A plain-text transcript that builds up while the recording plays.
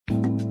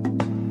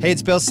Hey,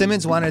 it's Bill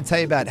Simmons. Wanted to tell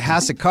you about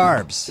House of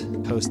Carbs,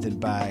 hosted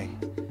by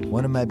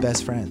one of my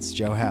best friends,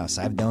 Joe House.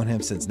 I've known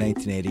him since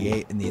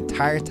 1988, and the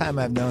entire time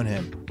I've known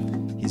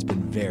him, he's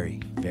been very,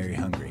 very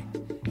hungry.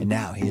 And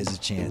now he has a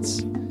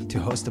chance to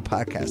host a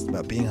podcast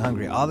about being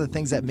hungry, all the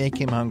things that make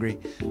him hungry,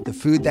 the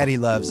food that he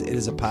loves. It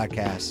is a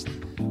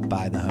podcast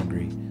by the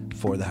hungry,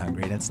 for the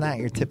hungry. And it's not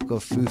your typical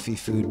foofy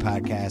food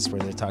podcast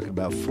where they're talking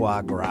about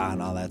foie gras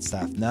and all that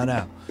stuff.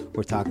 No.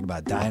 We're talking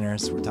about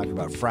diners. We're talking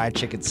about fried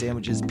chicken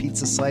sandwiches,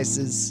 pizza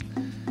slices,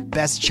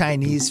 best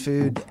Chinese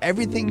food.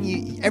 Everything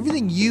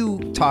you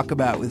talk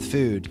about with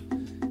food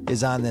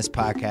is on this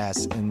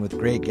podcast, and with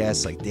great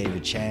guests like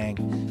David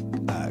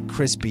Chang,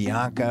 Chris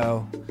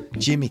Bianco,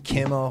 Jimmy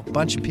Kimmel, a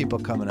bunch of people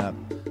coming up.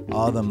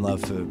 All of them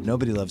love food.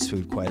 Nobody loves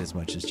food quite as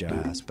much as Joe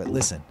House. But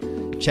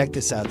listen, check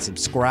this out.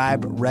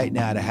 Subscribe right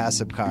now to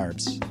House of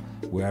Carbs,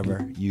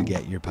 wherever you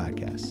get your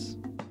podcasts.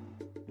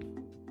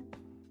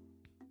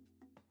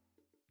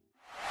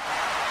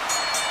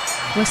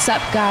 What's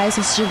up, guys?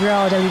 This is your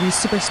girl, WWE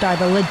superstar,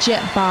 the legit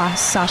boss,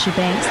 Sasha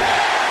Banks.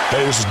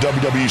 Hey, this is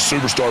WWE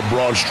superstar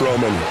Braun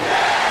Strowman.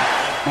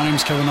 My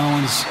name's Kevin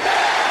Owens.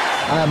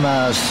 I'm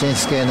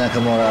Shinsuke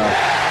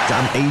Nakamura.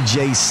 I'm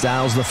AJ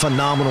Styles, the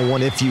phenomenal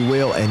one, if you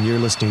will, and you're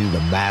listening to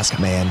The Masked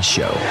Man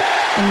Show.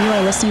 And you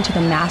are listening to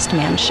The Masked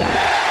Man Show.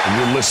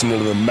 And you're listening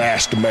to The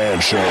Masked Man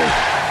Show.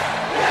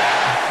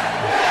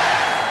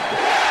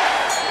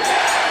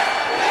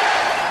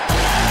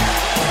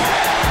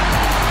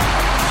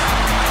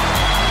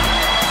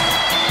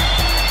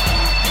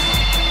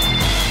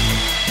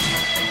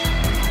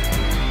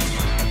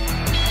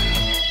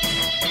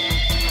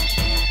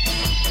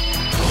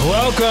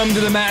 Welcome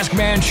to The Masked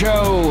Man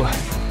Show.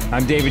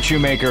 I'm David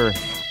Shoemaker.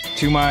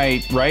 To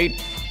my right,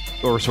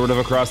 or sort of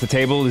across the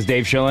table, is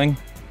Dave Schilling.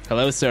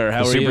 Hello, sir.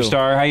 How are you?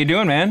 Superstar. How you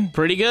doing, man?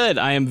 Pretty good.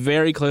 I am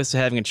very close to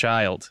having a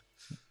child.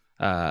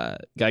 I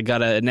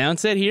gotta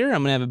announce it here.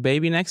 I'm gonna have a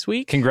baby next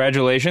week.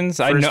 Congratulations.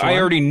 I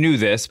already knew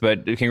this,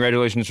 but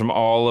congratulations from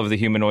all of the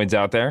humanoids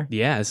out there.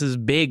 Yeah, this is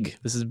big.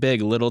 This is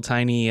big. Little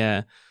tiny,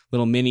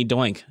 little mini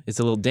doink. It's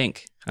a little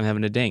dink. I'm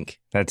having a dink.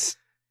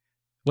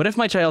 What if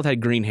my child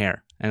had green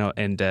hair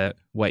and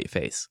white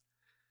face?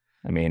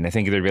 I mean, I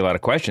think there'd be a lot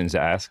of questions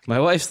to ask. My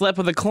wife slept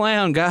with a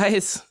clown,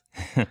 guys.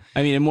 I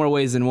mean, in more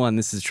ways than one,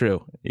 this is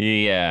true.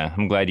 Yeah,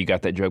 I'm glad you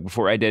got that joke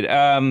before I did.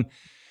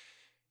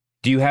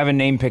 Do you have a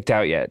name picked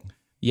out yet?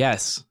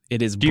 Yes,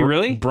 it is. Do you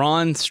really?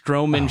 Braun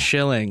Strowman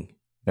Schilling.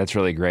 That's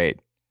really great.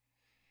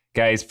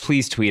 Guys,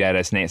 please tweet at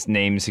us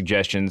name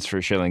suggestions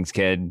for Schilling's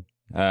kid.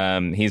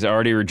 He's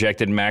already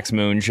rejected Max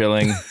Moon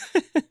Schilling.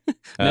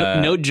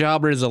 No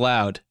jobbers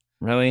allowed.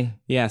 Really?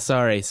 Yeah,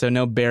 sorry. So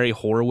no Barry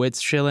Horowitz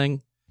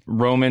Schilling?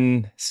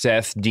 Roman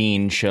Seth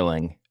Dean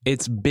Schilling.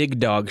 It's Big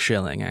Dog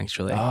Schilling,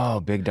 actually.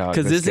 Oh, Big Dog.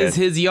 Because this is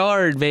his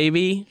yard,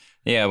 baby.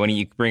 Yeah, when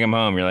you bring him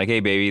home, you're like,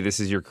 hey, baby, this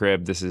is your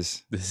crib. This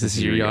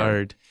is your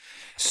yard.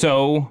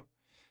 So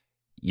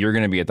you're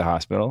going to be at the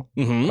hospital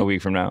a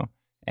week from now.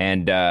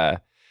 And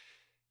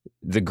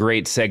the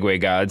great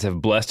segue gods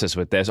have blessed us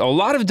with this. A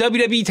lot of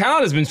WWE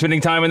talent has been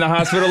spending time in the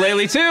hospital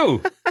lately,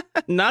 too.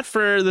 Not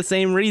for the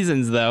same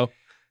reasons, though.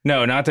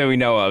 No, not that we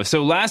know of.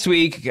 So last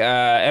week,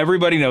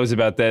 everybody knows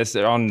about this.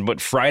 On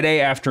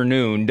Friday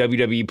afternoon,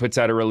 WWE puts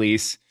out a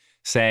release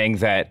saying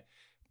that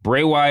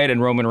Bray Wyatt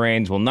and Roman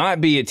Reigns will not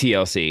be at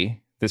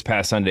TLC this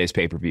past Sunday's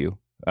pay-per-view,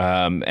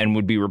 and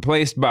would be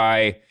replaced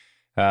by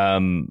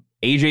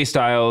AJ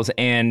Styles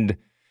and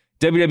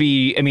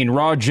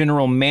Raw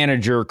General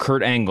Manager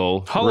Kurt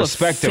Angle, Hall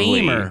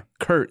respectively. of Famer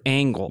Kurt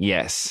Angle.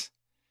 Yes.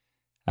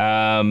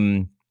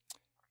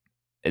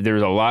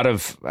 There's a lot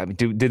of.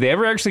 Did they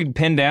ever actually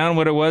pin down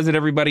what it was that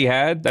everybody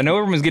had? I know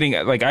everyone was getting,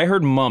 I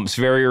heard mumps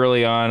very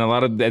early on.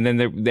 And then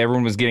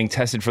everyone was getting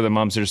tested for the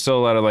mumps. There's still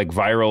a lot of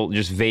viral,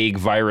 just vague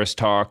virus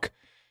talk.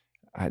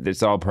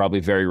 It's all probably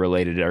very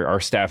related.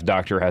 Our staff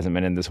doctor hasn't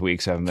been in this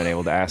week, so I haven't been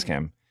able to ask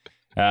him.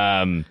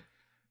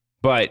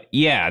 But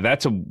yeah,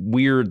 that's a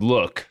weird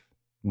look.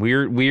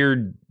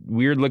 Weird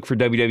look for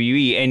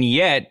WWE, and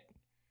yet,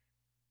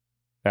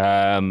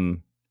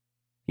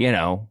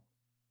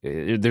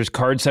 there's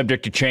card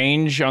subject to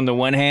change on the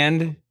one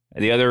hand.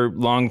 The other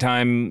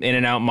longtime in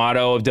and out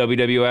motto of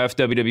WWF,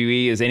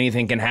 WWE is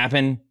anything can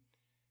happen.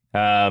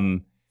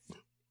 The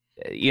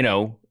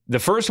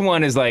first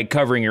one is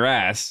covering your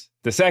ass.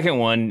 The second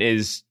one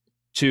is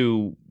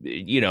to,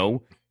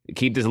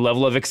 keep this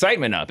level of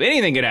excitement up.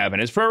 Anything can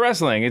happen. It's pro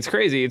wrestling. It's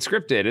crazy. It's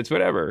scripted. It's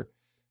whatever.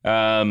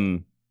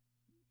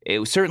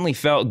 It certainly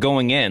felt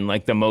going in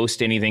like the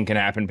most anything can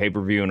happen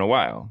pay-per-view in a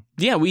while.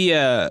 Yeah, we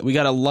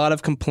got a lot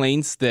of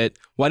complaints that,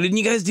 why didn't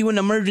you guys do an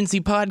emergency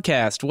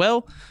podcast?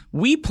 Well,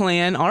 we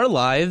plan our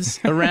lives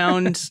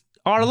around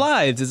our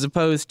lives as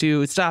opposed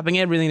to stopping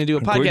everything to do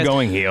a podcast. We're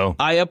going heel.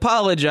 I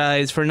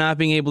apologize for not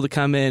being able to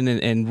come in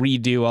and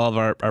redo all of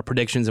our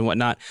predictions and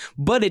whatnot,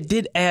 but it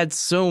did add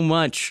so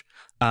much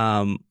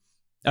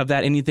of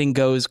that anything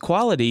goes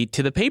quality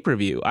to the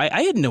pay-per-view.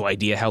 I had no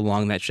idea how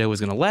long that show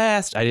was going to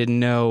last. I didn't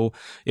know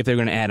if they were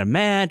going to add a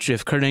match,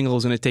 if Kurt Angle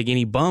was going to take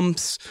any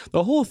bumps.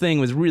 The whole thing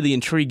was really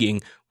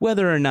intriguing,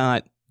 whether or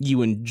not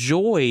you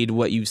enjoyed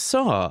what you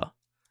saw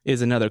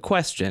is another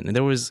question. And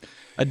there was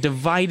a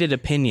divided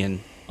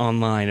opinion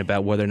online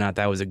about whether or not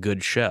that was a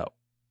good show.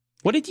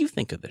 What did you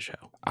think of the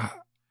show?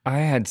 I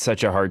had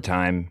such a hard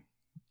time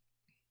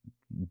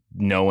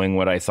knowing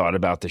what I thought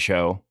about the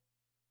show.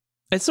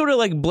 It's sort of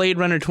like Blade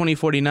Runner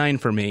 2049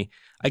 for me.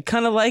 I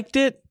kind of liked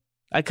it.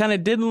 I kind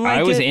of didn't like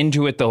it. I was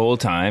into it the whole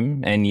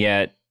time, and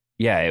yet,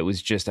 yeah, it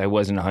was just, I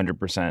wasn't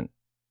 100%.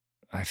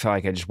 I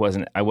felt like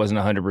I wasn't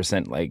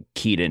 100% like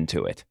keyed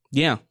into it.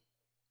 Yeah.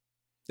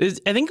 I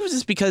think it was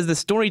just because the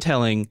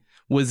storytelling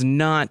was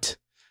not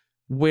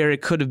where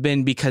it could have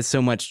been because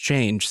so much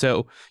changed.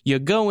 So you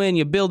go in,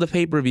 you build a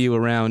pay-per-view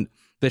around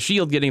the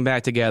Shield getting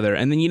back together,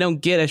 and then you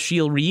don't get a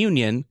Shield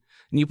reunion,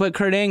 and you put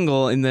Kurt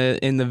Angle in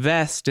the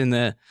vest and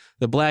the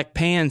black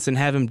pants and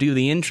have him do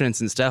the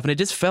entrance and stuff, and it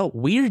just felt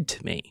weird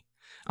to me.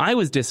 I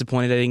was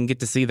disappointed I didn't get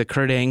to see the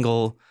Kurt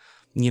Angle,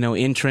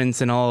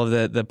 entrance and all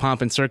of the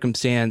pomp and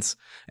circumstance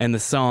and the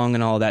song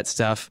and all that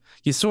stuff.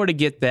 You sort of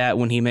get that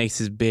when he makes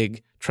his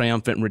big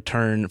triumphant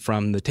return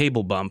from the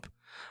table bump.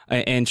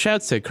 And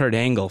shouts to Kurt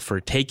Angle for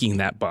taking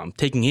that bump,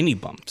 taking any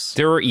bumps.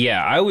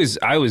 I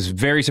was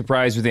very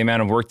surprised with the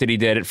amount of work that he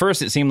did. At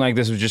first, it seemed like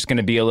this was just going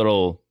to be a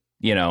little,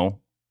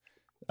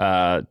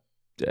 Bret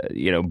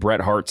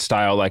Hart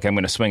style, like I'm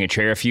going to swing a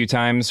chair a few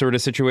times sort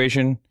of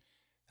situation.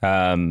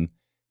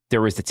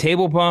 There was the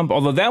table bump,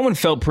 although that one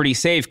felt pretty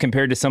safe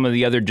compared to some of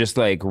the other just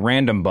like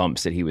random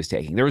bumps that he was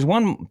taking. There was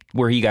one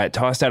where he got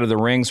tossed out of the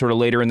ring sort of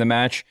later in the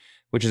match,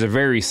 which is a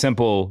very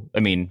simple,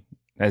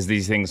 as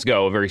these things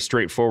go, a very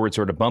straightforward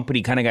sort of bump, but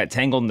he kind of got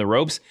tangled in the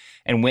ropes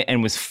and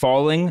was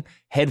falling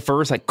head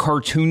first, like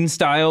cartoon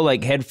style,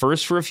 like head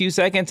first for a few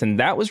seconds. And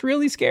that was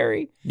really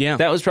scary. Yeah.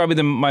 That was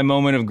probably my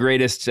moment of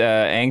greatest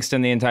angst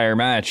in the entire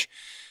match.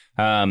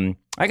 I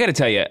got to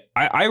tell you,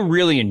 I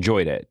really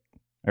enjoyed it.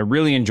 I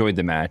really enjoyed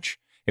the match.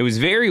 It was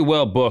very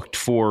well booked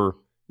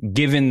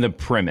given the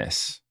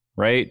premise,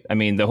 right?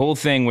 The whole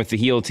thing with the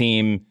heel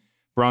team,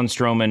 Braun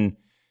Strowman,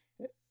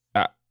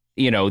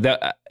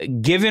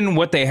 given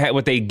what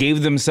they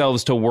gave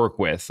themselves to work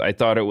with, I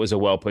thought it was a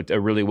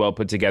really well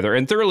put together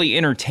and thoroughly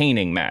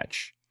entertaining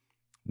match.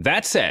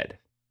 That said,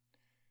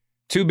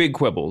 two big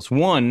quibbles.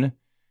 One,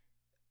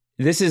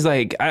 this is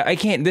like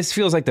this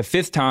feels like the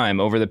fifth time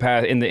over the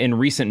past in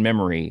recent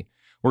memory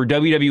where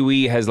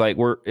WWE has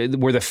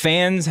where the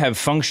fans have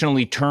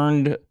functionally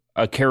turned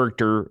a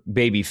character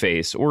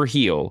babyface or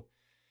heel,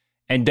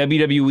 and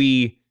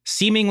WWE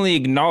seemingly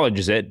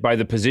acknowledges it by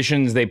the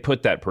positions they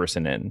put that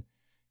person in.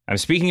 I'm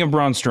speaking of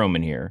Braun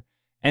Strowman here,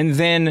 and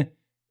then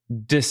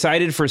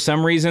decided for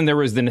some reason there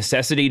was the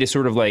necessity to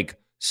sort of like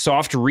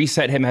soft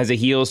reset him as a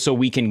heel so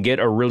we can get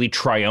a really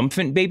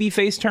triumphant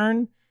babyface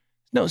turn.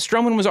 No,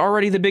 Strowman was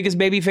already the biggest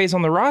babyface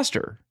on the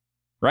roster,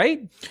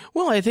 right?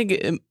 Well, I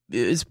think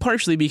it's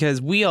partially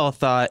because we all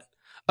thought,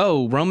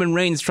 oh, Roman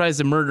Reigns tries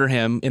to murder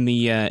him in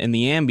the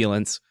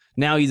ambulance.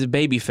 Now he's a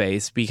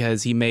babyface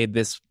because he made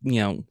this,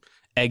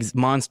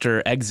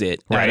 monster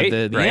exit out of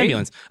the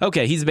ambulance.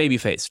 Okay, he's a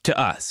babyface to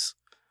us.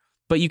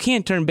 But you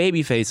can't turn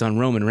babyface on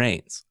Roman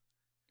Reigns.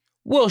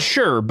 Well,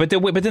 sure, but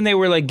then they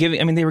were like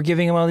they were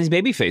giving him all these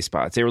babyface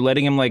spots. They were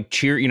letting him like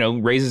cheer,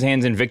 raise his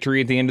hands in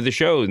victory at the end of the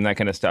show and that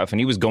kind of stuff.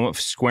 And he was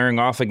squaring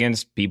off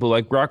against people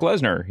like Brock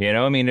Lesnar.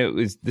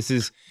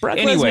 Brock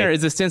Lesnar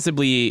is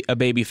ostensibly a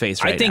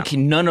babyface right now. I think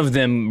none of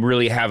them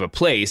really have a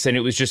place. And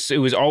it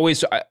was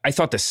always, I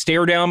thought the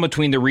stare down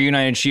between the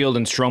reunited Shield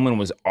and Strowman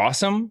was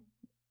awesome.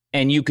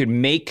 And you could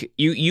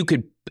you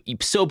could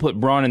still put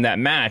Braun in that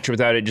match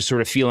without it just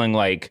sort of feeling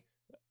like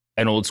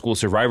an old school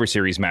Survivor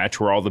Series match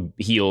where all the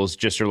heels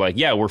just are like,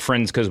 yeah, we're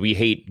friends because we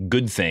hate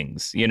good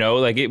things.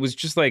 It was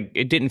just like,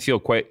 it didn't feel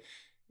quite,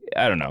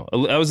 I don't know.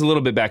 I was a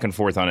little bit back and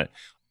forth on it.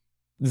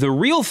 The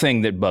real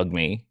thing that bugged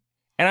me,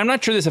 and I'm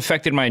not sure this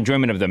affected my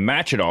enjoyment of the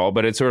match at all,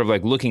 but it's sort of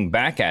like looking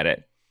back at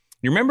it.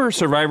 You remember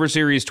Survivor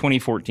Series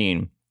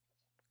 2014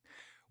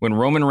 when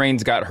Roman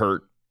Reigns got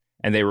hurt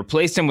and they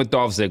replaced him with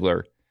Dolph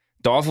Ziggler?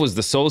 Dolph was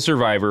the sole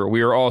survivor.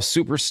 We were all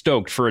super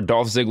stoked for a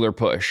Dolph Ziggler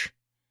push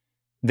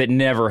that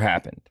never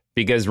happened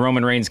because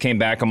Roman Reigns came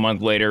back a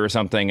month later or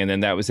something, and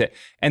then that was it.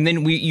 And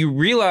then you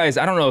realize,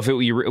 I don't know if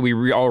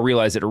we all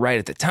realized it right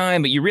at the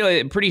time, but you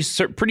realize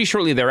pretty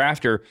shortly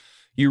thereafter,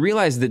 you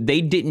realize that they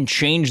didn't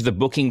change the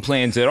booking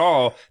plans at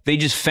all. They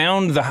just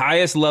found the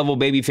highest level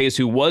babyface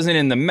who wasn't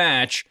in the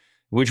match,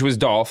 which was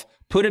Dolph,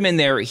 put him in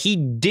there. He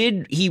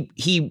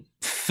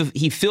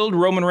filled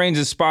Roman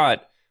Reigns'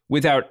 spot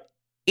without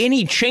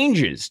any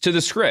changes to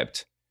the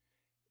script.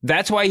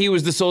 That's why he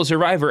was the sole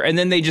survivor. And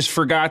then they just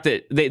forgot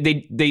that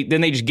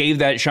they just gave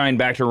that shine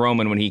back to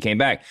Roman when he came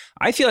back.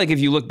 I feel like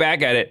if you look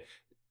back at it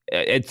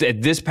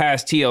at this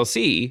past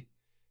TLC,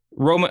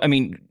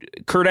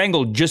 Kurt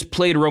Angle just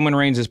played Roman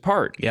Reigns'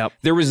 part. Yep.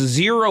 There was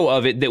zero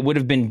of it that would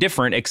have been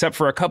different except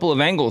for a couple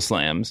of angle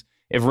slams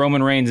if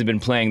Roman Reigns had been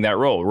playing that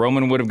role.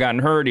 Roman would have gotten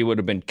hurt. He would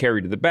have been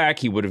carried to the back.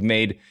 He would have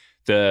made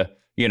the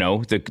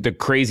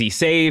crazy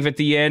save at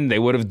the end. They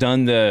would have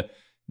done the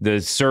The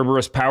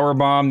Cerberus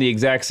powerbomb the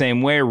exact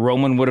same way.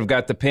 Roman would have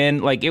got the pin.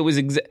 Like,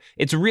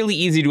 it's really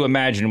easy to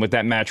imagine what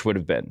that match would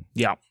have been.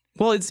 Yeah.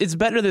 Well, it's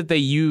better that they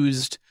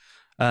used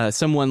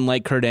someone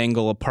like Kurt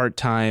Angle, a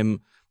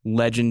part-time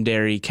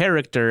legendary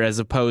character, as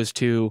opposed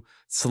to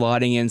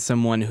slotting in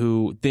someone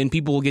who then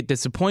people will get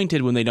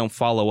disappointed when they don't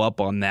follow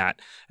up on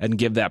that and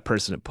give that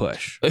person a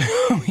push.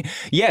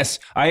 Yes,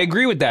 I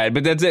agree with that.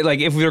 But that's it. Like,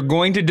 if they're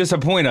going to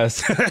disappoint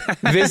us,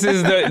 this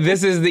is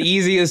the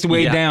easiest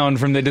way down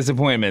from the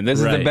disappointment. This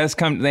is the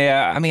best.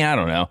 I mean, I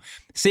don't know.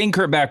 Seeing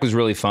Kurt back was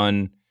really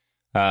fun.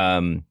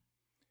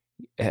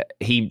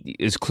 He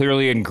is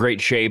clearly in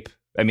great shape.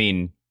 I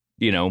mean,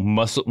 you know,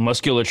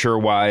 musculature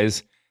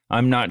wise,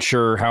 I'm not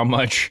sure how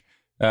much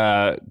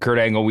Kurt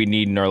Angle we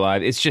need in our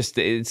life. It's just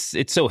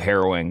it's so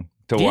harrowing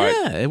to watch.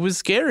 Yeah, it was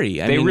scary.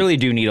 They really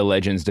do need a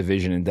Legends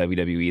division in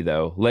WWE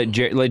though. Let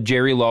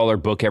Jerry Lawler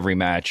book every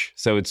match,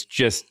 so it's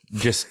just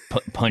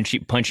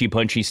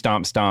punchy,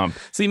 stomp.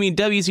 So you mean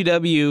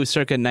WCW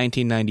circa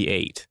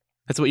 1998?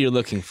 That's what you're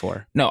looking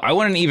for. No, I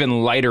want an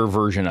even lighter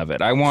version of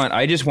it.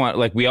 I just want,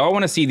 like, we all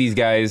want to see these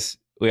guys.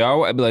 We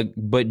all like,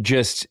 but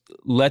just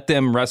let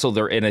them wrestle.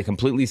 They're in a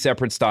completely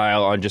separate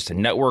style on just a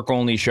network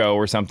only show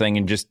or something,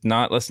 and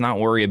let's not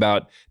worry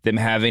about them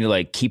having to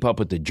like keep up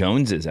with the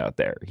Joneses out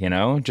there. You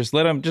know, just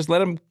let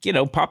them, you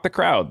know, pop the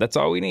crowd. That's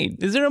all we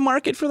need. Is there a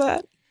market for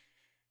that?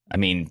 I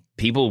mean,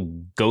 people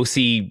go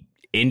see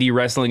indie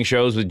wrestling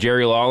shows with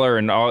Jerry Lawler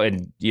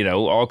and you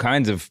know, all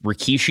kinds of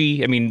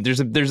Rikishi. I mean, there's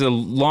a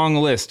long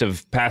list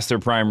of past their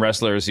prime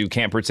wrestlers who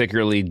can't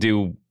particularly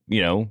do,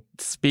 you know.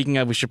 Speaking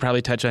of, we should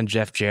probably touch on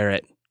Jeff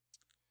Jarrett.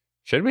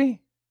 Should we?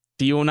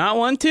 Do you not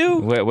want to?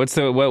 What is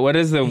the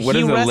latest?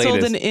 He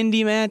wrestled an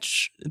indie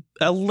match,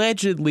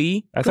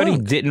 allegedly. I thought he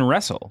didn't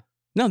wrestle.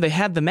 No, they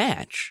had the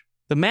match.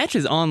 The match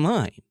is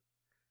online.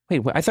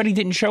 Wait, I thought he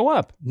didn't show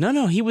up.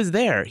 No, he was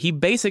there. He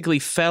basically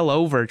fell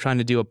over trying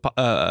to do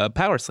a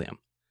power slam.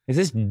 Is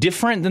this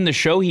different than the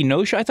show he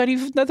no-showed? I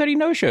thought he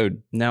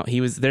no-showed. No, he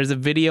was. There's a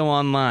video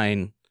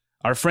online.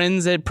 Our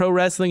friends at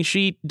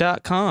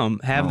ProWrestlingSheet.com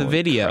have the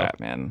video.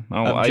 Crap, man.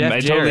 I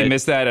totally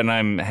missed that, and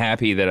I'm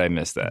happy that I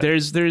missed that.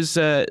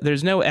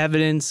 There's no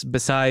evidence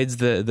besides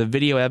the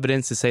video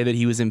evidence to say that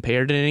he was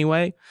impaired in any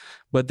way,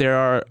 but there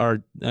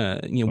are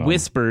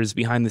whispers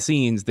behind the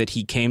scenes that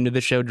he came to the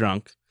show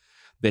drunk,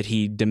 that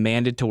he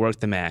demanded to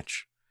work the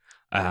match.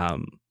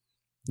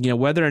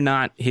 Whether or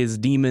not his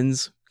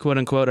demons, quote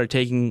unquote, are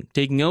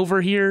taking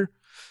over here,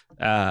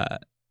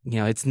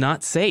 it's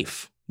not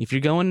safe. If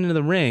you're going into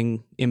the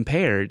ring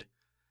impaired,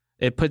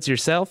 it puts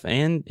yourself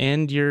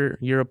and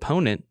your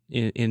opponent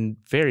in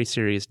very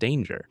serious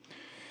danger.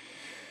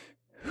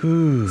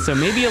 So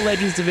maybe a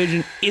Legends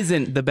division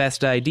isn't the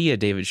best idea,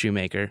 David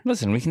Shoemaker.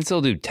 Listen, we can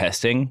still do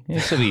testing.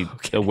 There'll still be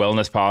a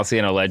wellness policy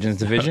in a Legends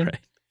division. Right.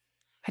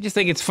 I just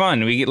think it's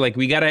fun. You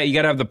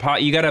gotta have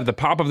the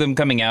pop of them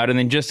coming out, and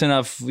then just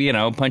enough,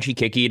 punchy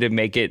kicky to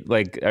make it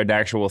like an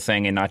actual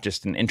thing and not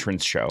just an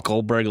entrance show.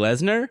 Goldberg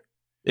Lesnar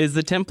is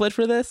the template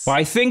for this? Well,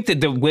 I think that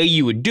the way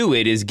you would do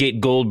it is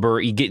get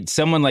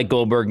someone like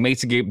Goldberg,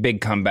 makes a big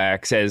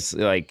comeback, says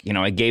like,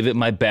 I gave it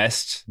my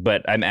best,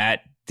 but I'm at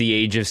the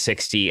age of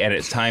 60 and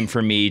it's time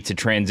for me to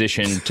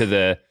transition to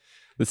the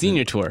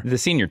senior tour. The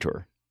senior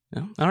tour.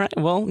 Oh, all right.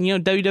 Well,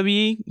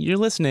 WWE, you're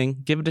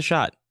listening. Give it a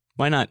shot.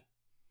 Why not?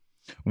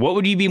 What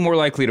would you be more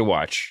likely to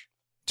watch?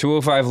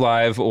 205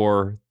 Live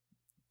or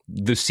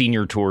the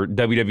senior tour,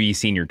 WWE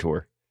senior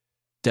tour?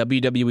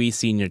 WWE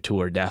senior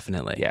tour,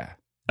 definitely. Yeah.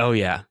 Oh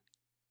yeah.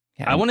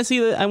 I want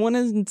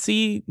to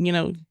see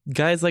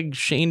guys like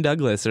Shane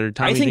Douglas or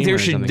Tommy. I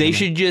think they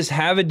should just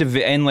have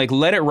a and like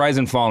let it rise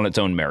and fall on its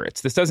own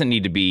merits. This doesn't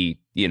need to be,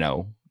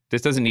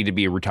 this doesn't need to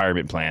be a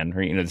retirement plan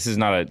or this is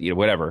not a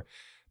whatever.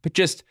 But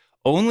just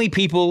only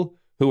people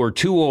who are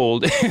too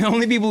old,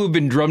 only people who've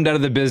been drummed out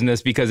of the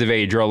business because of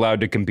age are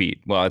allowed to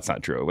compete. Well, that's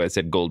not true. I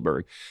said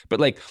Goldberg.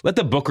 But like let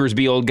the bookers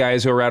be old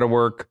guys who are out of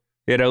work.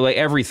 Like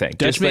everything.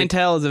 Dutch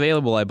Mantel is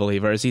available, I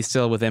believe, or is he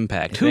still with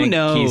Impact? Who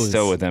knows? He's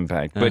still with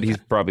Impact, but he's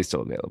probably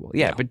still available.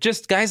 Yeah, but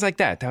just guys like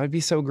that would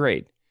be so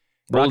great.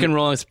 Rock and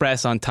Roll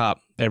Express on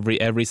top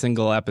every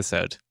single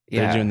episode.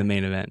 They're doing the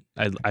main event.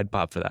 I'd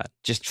pop for that.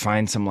 Just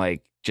find some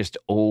just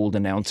old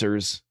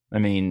announcers. I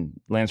mean,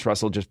 Lance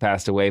Russell just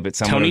passed away, but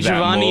Tony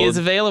Schiavone is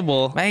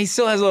available. He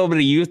still has a little bit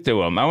of youth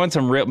to him. I want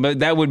some real, but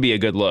that would be a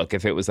good look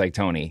if it was like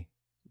Tony.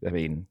 I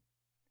mean.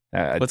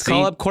 Let's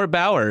call up Court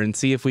Bauer and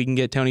see if we can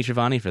get Tony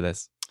Schiavone for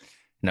this.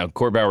 No,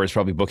 Court Bauer is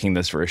probably booking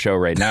this for a show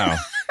right now.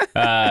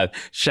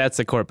 Shouts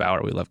at Court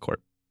Bauer. We love Court.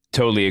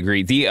 Totally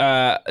agree.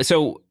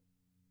 So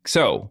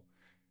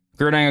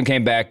Kurt Angle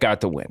came back,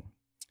 got the win.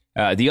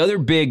 The other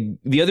big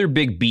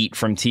beat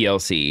from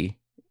TLC.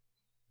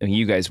 I mean,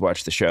 you guys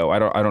watched the show. I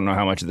don't know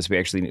how much of this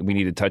we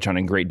need to touch on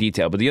in great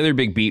detail, but the other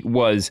big beat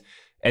was.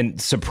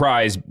 And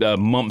surprise,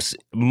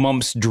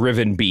 mumps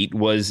driven beat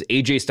was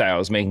AJ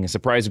Styles making a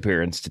surprise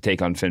appearance to take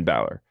on Finn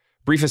Balor.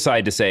 Brief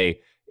aside to say,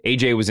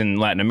 AJ was in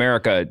Latin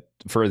America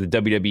for the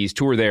WWE's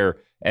tour there,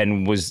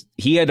 and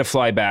he had to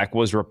fly back.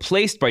 Was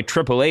replaced by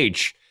Triple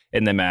H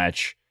in the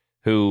match,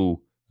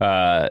 who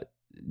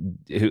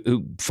who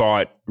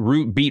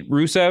beat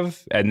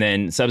Rusev and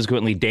then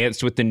subsequently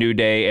danced with the New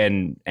Day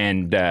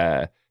and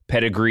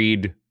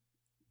pedigreed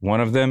one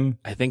of them.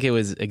 I think it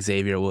was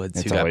Xavier Woods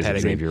It's who got always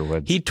pedigreed. Xavier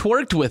Woods. He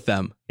twerked with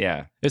them.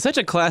 Yeah. It's such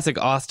a classic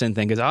Austin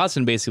thing because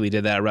Austin basically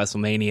did that at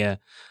WrestleMania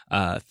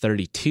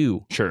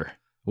 32. Sure.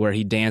 Where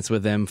he danced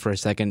with them for a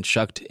second,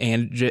 shucked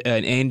and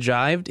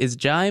jived. Is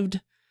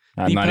jived?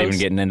 I'm not even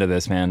getting into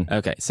this, man.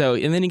 Okay. So,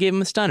 and then he gave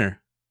him a stunner.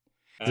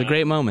 It was a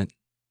great moment.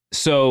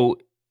 So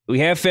we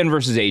have Finn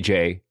versus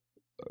AJ. It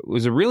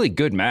was a really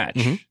good match.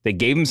 Mm-hmm. They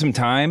gave him some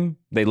time.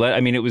 It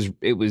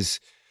was,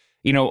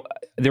 you know,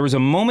 there was a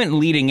moment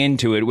leading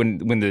into it when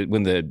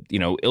the you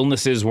know,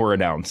 illnesses were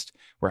announced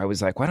where I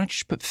was like, why don't you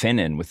just put Finn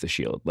in with the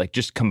Shield? Like,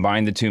 just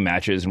combine the two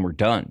matches and we're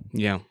done.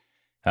 Yeah.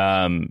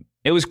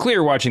 It was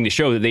clear watching the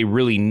show that they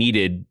really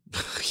needed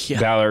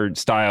Balor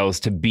Styles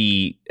to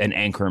be an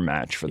anchor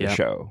match for the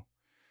show.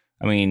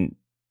 I mean,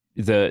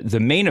 the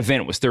main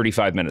event was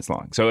 35 minutes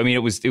long. So, I mean,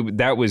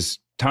 that was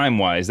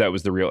time-wise, that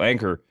was the real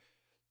anchor.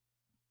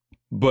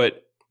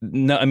 But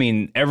no, I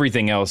mean,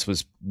 everything else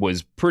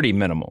was pretty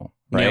minimal,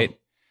 right? Yeah.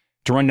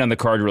 To run down the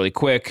card really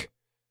quick,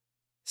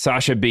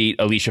 Sasha beat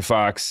Alicia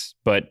Fox,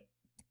 but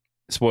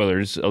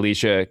spoilers,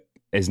 Alicia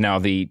is now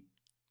the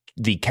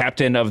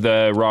captain of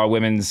the Raw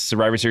Women's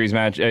Survivor Series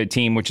match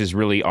team, which is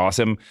really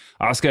awesome.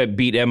 Asuka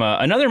beat Emma.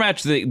 Another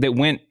match that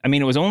went, I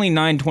mean, it was only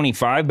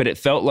 9:25, but it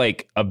felt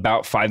like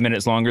about 5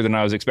 minutes longer than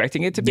I was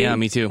expecting it to be. Yeah,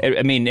 me too.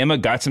 I mean, Emma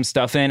got some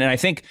stuff in, and I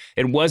think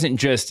it wasn't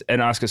just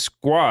an Asuka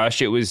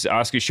squash. It was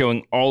Asuka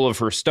showing all of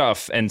her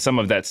stuff, and some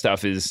of that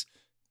stuff is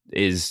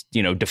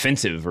you know,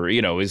 defensive, or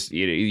you know, is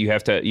you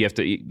have to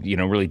you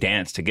know, really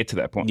dance to get to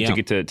that point, to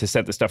get to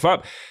set the stuff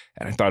up.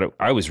 And I thought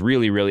I was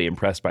really, really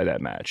impressed by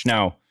that match.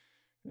 Now,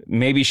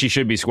 maybe she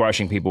should be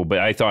squashing people, but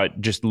I thought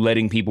just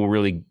letting people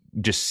really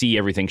just see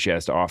everything she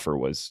has to offer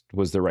was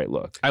the right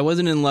look. I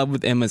wasn't in love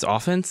with Emma's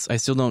offense. I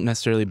still don't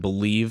necessarily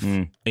believe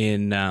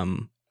in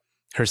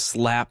her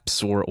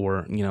slaps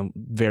or you know,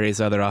 various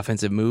other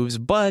offensive moves,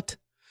 but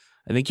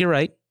I think you're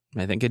right.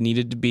 I think it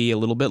needed to be a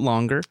little bit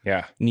longer.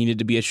 Yeah. Needed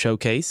to be a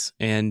showcase,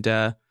 and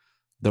the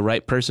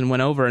right person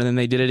went over, and then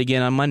they did it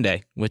again on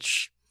Monday,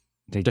 which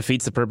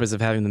defeats the purpose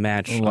of having the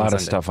match. A lot of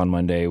stuff on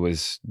Monday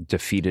was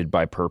defeated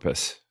by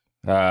purpose.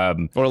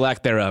 Or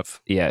lack thereof.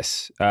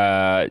 Yes.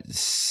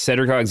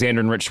 Cedric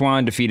Alexander and Rich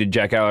Swann defeated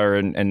Jack Aller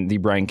and the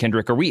Brian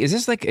Kendrick.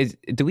 Since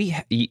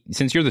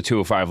you're the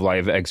 205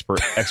 Live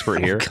expert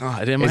here,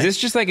 God, is this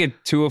just like a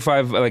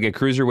 205, like a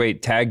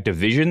cruiserweight tag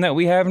division that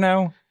we have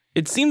now?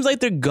 It seems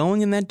like they're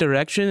going in that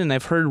direction, and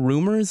I've heard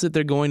rumors that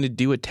they're going to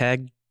do a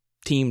tag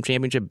team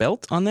championship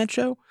belt on that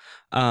show.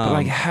 But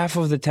like half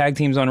of the tag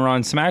teams on Raw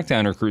and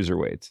SmackDown are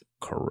cruiserweights.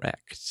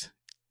 Correct.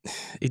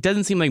 It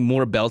doesn't seem like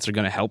more belts are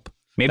going to help.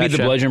 Maybe the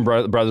Bludgeon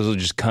Brothers will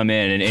just come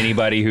in, and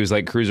anybody who's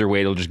like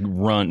cruiserweight will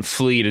just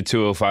flee to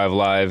 205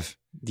 Live.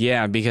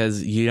 Yeah,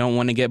 because you don't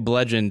want to get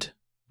bludgeoned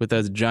with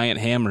those giant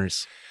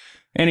hammers.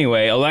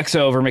 Anyway, Alexa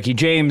over Mickie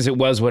James. It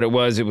was what it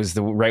was. It was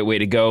the right way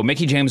to go.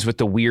 Mickie James with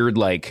the weird,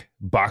 like,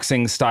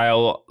 boxing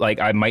style. Like,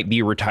 I might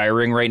be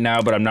retiring right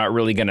now, but I'm not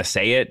really going to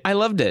say it. I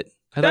loved it.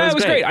 That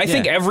was great. I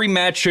think every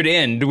match should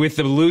end with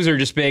the loser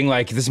just being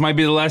like, this might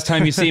be the last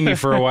time you see me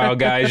for a while,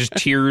 guys. Just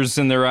tears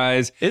in their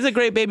eyes. It's a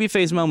great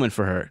babyface moment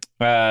for her.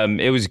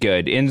 It was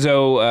good.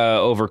 Enzo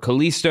over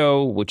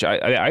Kalisto, which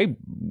I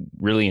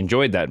really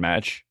enjoyed that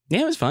match.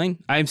 Yeah, it was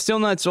fine. I'm still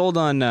not sold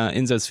on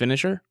Enzo's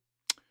finisher.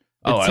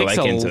 I like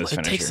Enzo's finisher.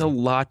 It takes a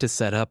lot to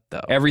set up, though.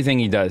 Everything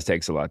he does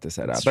takes a lot to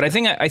set up. But I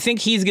think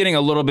he's getting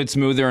a little bit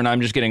smoother, and I'm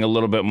just getting a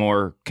little bit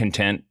more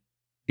content.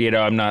 You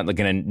know, I'm not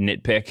going to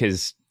nitpick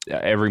his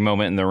every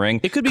moment in the ring.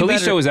 It could be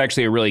Kalisto better. is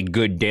actually a really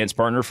good dance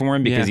partner for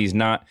him because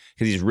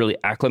he's really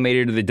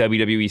acclimated to the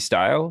WWE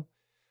style.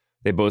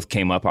 They both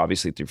came up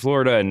obviously through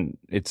Florida, and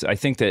I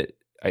think that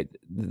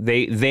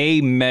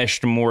they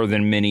meshed more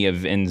than many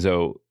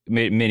Enzo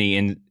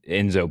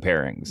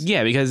pairings.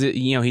 Yeah, because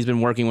he's been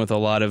working with a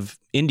lot of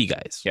indie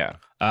guys. Yeah.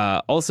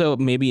 Also,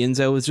 maybe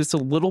Enzo is just a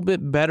little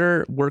bit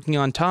better working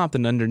on top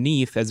than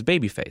underneath as a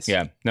babyface.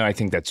 Yeah, no, I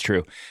think that's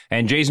true.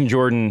 And Jason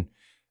Jordan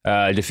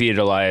defeated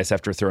Elias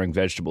after throwing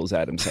vegetables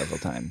at him several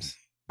times.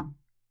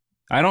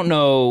 I don't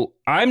know.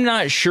 I'm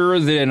not sure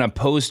that in a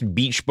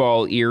post-beach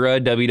ball era,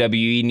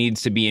 WWE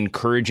needs to be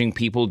encouraging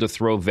people to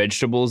throw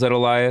vegetables at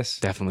Elias.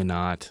 Definitely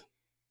not.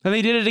 And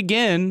they did it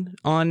again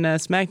on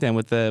SmackDown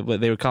with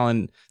what they were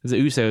calling the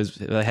Usos.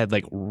 They had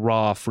like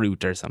raw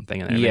fruit or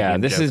something. And yeah,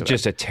 this is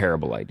just a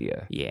terrible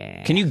idea.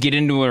 Yeah. Can you get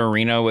into an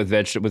arena with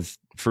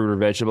fruit or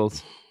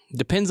vegetables?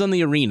 Depends on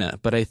the arena,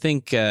 but I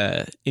think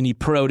any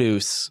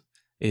produce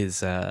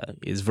is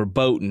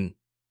verboten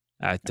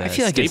at I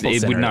feel like it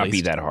would not be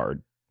that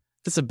hard.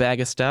 Just a bag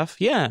of stuff.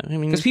 Yeah. I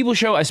mean, because people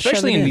show,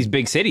 especially in these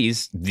big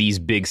cities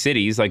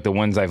like the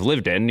ones I've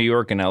lived in, New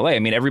York and LA. I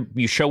mean,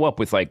 you show up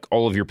with like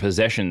all of your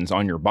possessions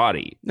on your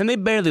body. And they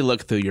barely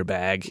look through your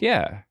bag.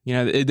 Yeah.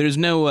 There's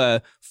no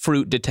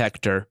fruit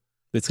detector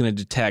that's going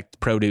to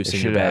detect produce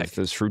in your bag. Have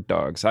those fruit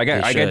dogs. I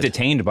got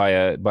detained by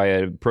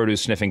a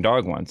produce sniffing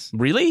dog once.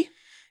 Really?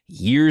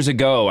 years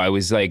ago, I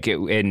was like a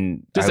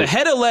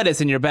head of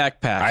lettuce in your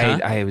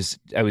backpack. I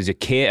was a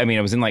kid. I mean,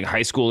 I was in like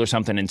high school or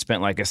something and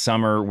spent like a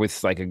summer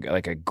with like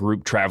a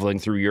group traveling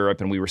through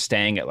Europe, and we were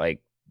staying at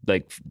like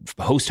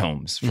host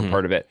homes for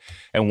part of it.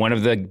 And one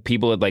of the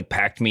people had like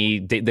packed me,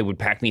 they would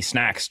pack me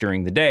snacks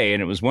during the day,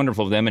 and it was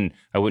wonderful of them. And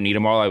I wouldn't eat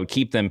them all. I would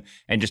keep them,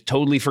 and just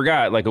totally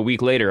forgot. Like a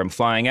week later, I'm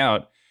flying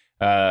out.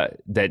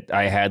 That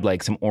I had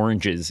like some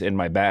oranges in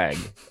my bag,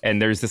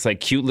 and there's this like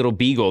cute little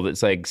beagle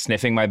that's like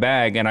sniffing my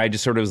bag, and I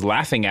just sort of was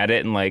laughing at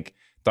it and like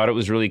thought it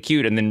was really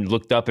cute, and then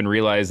looked up and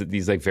realized that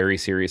these like very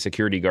serious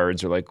security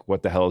guards are like,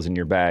 "What the hell is in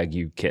your bag,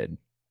 you kid?"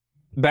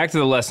 Back to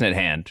the lesson at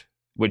hand,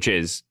 which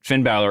is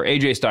Finn Balor,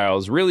 AJ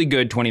Styles, really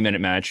good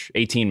 20-minute match,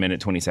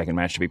 18-minute, 20-second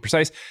match to be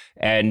precise,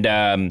 and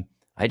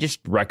I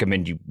just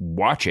recommend you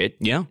watch it.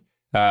 Yeah,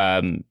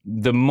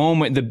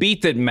 the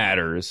beat that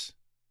matters.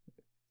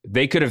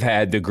 They could have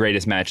had the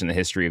greatest match in the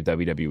history of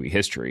WWE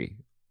history.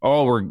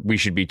 All we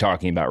should be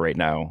talking about right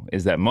now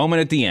is that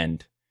moment at the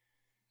end,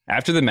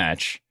 after the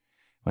match,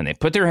 when they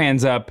put their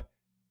hands up,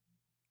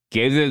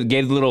 gave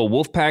the little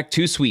Wolfpack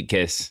 2 sweet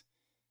kiss.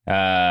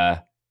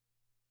 Do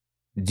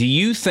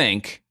you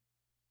think,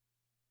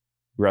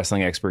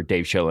 wrestling expert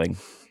Dave Schilling,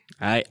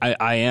 I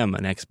am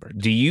an expert.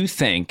 Do you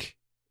think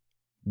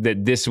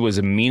that this was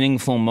a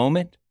meaningful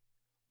moment,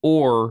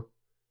 or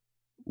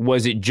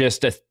was it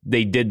just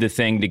they did the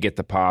thing to get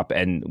the pop,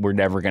 and we're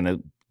never going to...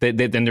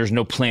 Then there's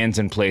no plans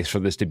in place for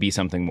this to be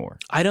something more?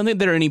 I don't think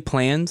there are any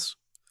plans.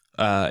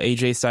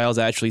 AJ Styles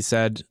actually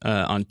said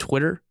on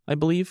Twitter, I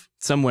believe,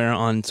 somewhere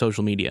on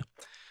social media,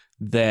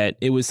 that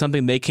it was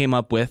something they came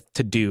up with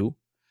to do.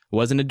 It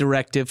wasn't a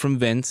directive from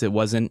Vince. It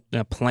wasn't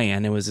a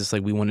plan. It was just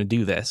like, we want to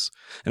do this.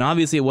 And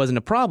obviously it wasn't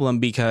a problem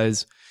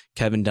because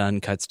Kevin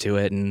Dunn cuts to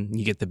it and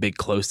you get the big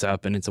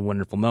close-up and it's a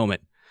wonderful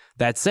moment.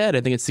 That said,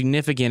 I think it's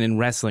significant in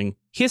wrestling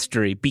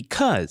history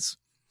because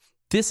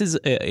this is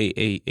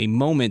a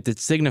moment that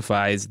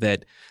signifies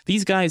that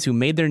these guys who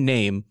made their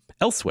name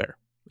elsewhere,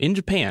 in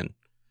Japan,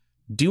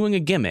 doing a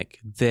gimmick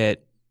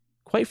that,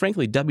 quite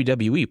frankly,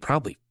 WWE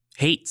probably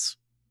hates.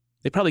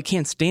 They probably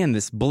can't stand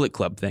this Bullet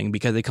Club thing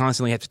because they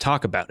constantly have to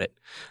talk about it.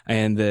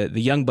 And the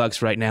Young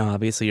Bucks right now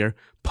obviously are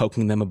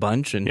poking them a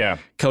bunch. And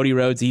Cody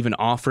Rhodes even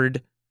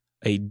offered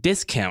a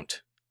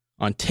discount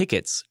on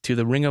tickets to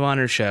the Ring of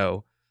Honor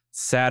show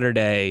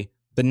Saturday,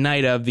 the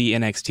night of the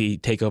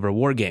NXT TakeOver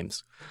War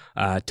Games,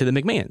 to the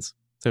McMahons.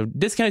 So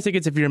discounted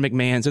tickets if you're a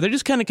McMahon. So they're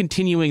just kind of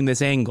continuing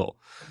this angle.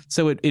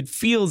 So it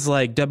feels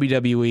like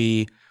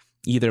WWE,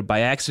 either by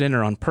accident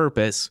or on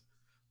purpose,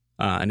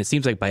 and it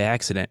seems like by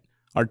accident,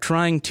 are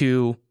trying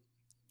to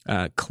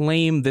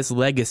claim this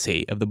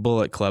legacy of the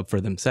Bullet Club for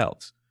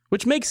themselves,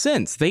 which makes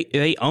sense.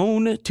 They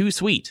own Too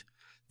Sweet.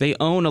 They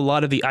own a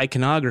lot of the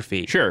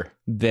iconography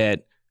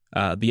that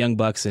the Young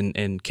Bucks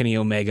and Kenny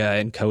Omega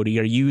and Cody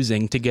are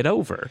using to get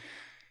over.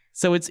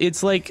 So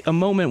it's like a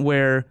moment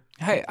where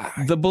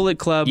the Bullet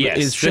Club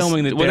is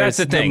showing that that's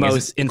the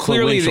most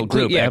influential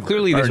group ever.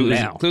 Clearly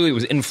it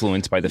was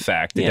influenced by the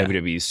fact that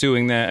WWE is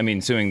suing them. I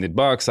mean, suing the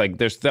Bucks. Like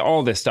there's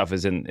all this stuff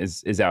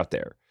is out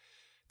there.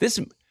 This,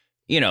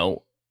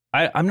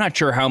 I'm not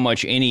sure how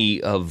much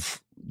any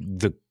of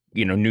the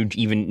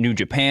New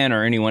Japan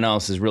or anyone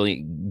else is really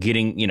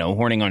getting,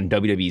 horning on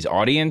WWE's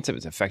audience. If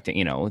it's affecting,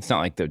 it's not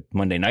like the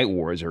Monday Night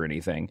Wars or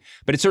anything,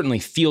 but it certainly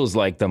feels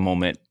like the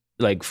moment,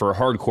 like for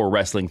hardcore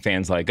wrestling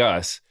fans like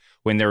us,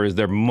 when there are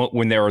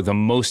the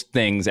most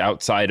things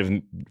outside of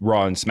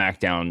Raw and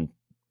SmackDown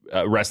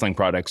wrestling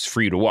products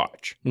for you to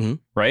watch,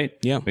 right?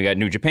 Yeah, we got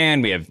New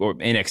Japan, we have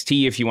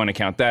NXT if you want to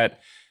count that,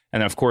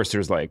 and of course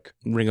there's like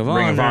Ring of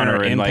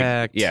Honor, and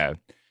Impact.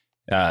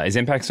 Is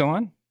Impact still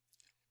on?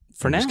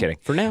 I'm just kidding.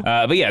 For now.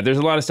 But yeah, there's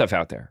a lot of stuff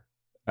out there.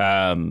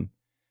 I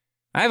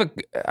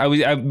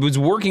was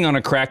working on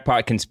a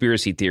crackpot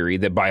conspiracy theory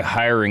that by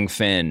hiring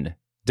Finn,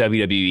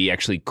 WWE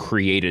actually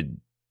created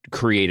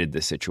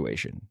this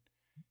situation.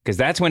 Because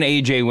that's when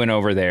AJ went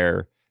over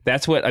there.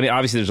 That's what,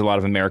 obviously there's a lot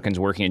of Americans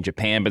working in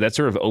Japan, but that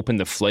sort of opened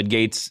the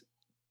floodgates.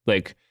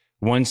 Like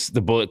once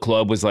the Bullet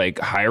Club was like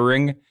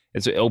hiring,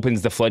 it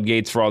opens the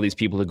floodgates for all these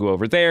people to go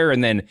over there.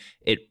 And then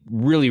it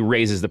really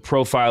raises the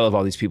profile of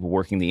all these people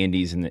working the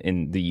indies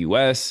in the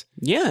U.S.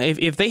 Yeah,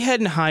 if they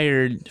hadn't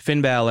hired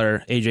Finn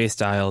Balor, AJ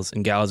Styles,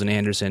 and Gallows and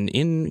Anderson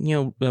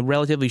in a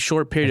relatively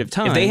short period of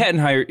time. If they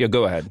hadn't hired,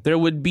 go ahead. There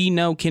would be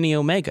no Kenny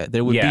Omega.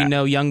 There would be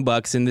no Young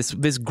Bucks. And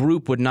this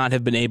group would not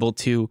have been able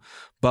to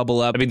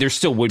bubble up. There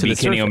still would be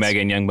Kenny Omega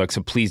and Young Bucks,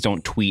 so please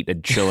don't tweet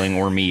at Schilling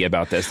or me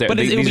about this. But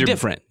it would be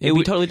different. It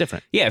would be totally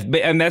different. Yeah,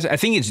 and I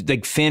think it's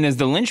like Finn is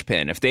the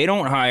linchpin. If they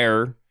don't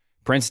hire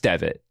Prince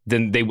Devitt,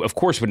 then they of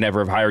course would never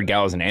have hired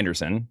Gallows and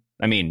Anderson.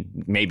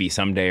 Maybe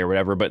someday or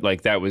whatever, but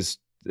like that was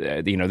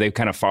they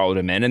kind of followed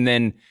him in, and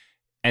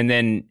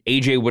then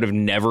AJ would have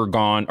never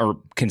gone, or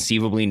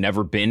conceivably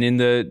never been in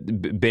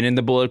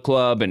the Bullet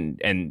Club, and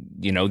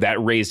that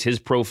raised his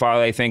profile.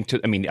 I think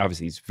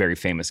obviously he's a very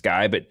famous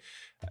guy, but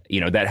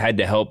that had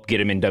to help get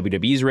him in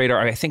WWE's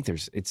radar. I think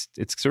it's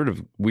sort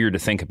of weird to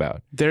think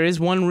about. There is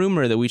one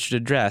rumor that we should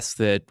address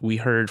that we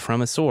heard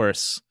from a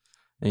source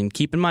And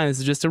keep in mind, this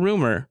is just a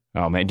rumor.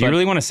 Oh man, do you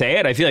really want to say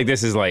it? I feel like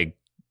this is like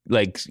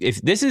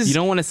if this is You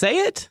don't want to say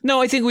it?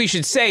 No, I think we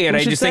should say it.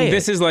 I just think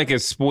this is like a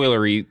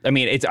spoilery. I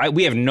mean,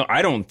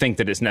 I don't think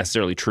that it's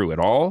necessarily true at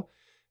all.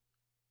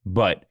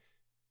 But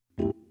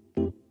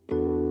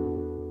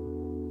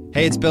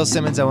Hey, it's Bill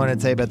Simmons. I want to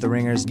tell you about the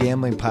Ringers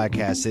Gambling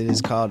Podcast. It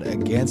is called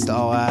Against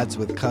All Odds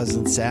with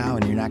Cousin Sal,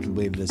 and you're not going to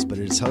believe this, but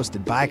it is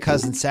hosted by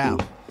Cousin Sal,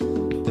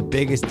 the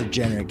biggest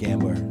degenerate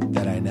gambler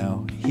that I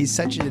know. He's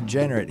such a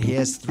degenerate. He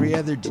has 3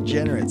 other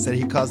degenerates that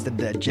he calls the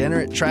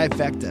degenerate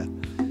trifecta,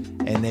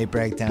 and they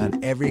break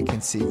down every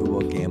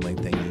conceivable gambling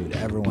thing you would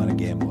ever want to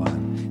gamble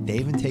on. They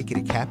even take you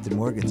to Captain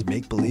Morgan's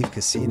Make-Believe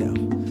Casino,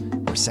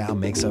 where Sal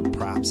makes up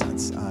props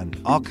on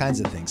all kinds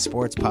of things,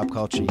 sports, pop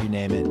culture, you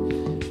name it.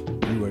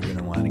 You are going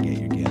to want to get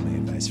your gambling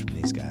advice from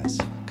these guys.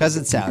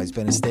 Cousin Sal, he's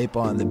been a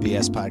staple on the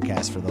BS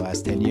podcast for the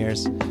last 10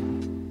 years.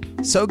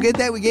 So good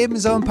that we gave him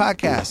his own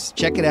podcast.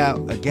 Check it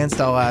out,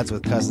 Against All Odds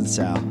with Cousin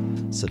Sal.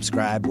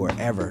 Subscribe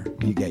wherever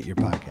you get your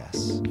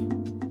podcasts.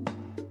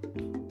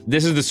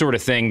 this is the sort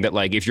of thing that,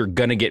 like, if you're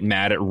going to get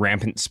mad at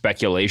rampant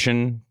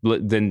speculation,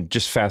 then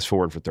just fast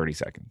forward for 30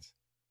 seconds.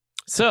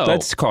 So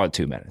let's call it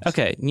 2 minutes.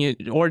 Okay.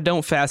 Or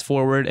don't fast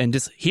forward and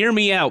just hear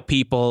me out,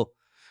 people.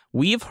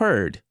 We've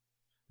heard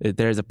that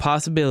there's a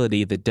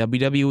possibility that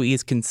WWE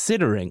is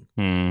considering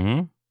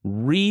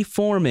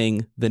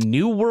reforming the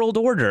New World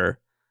Order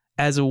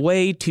as a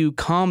way to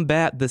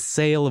combat the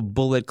sale of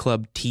Bullet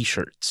Club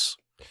t-shirts.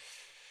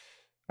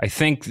 I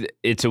think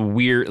it's a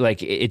weird,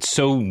 like, it's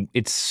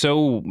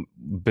so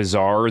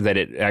bizarre that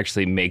it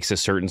actually makes a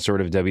certain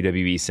sort of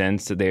WWE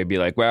sense that they would be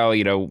like, well,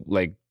 you know,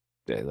 like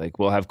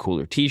we'll have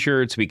cooler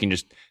t-shirts. We can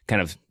just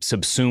kind of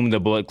subsume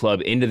the Bullet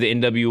Club into the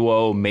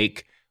NWO,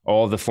 make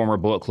all the former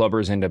Bullet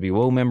Clubbers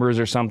NWO members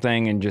or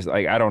something. And just,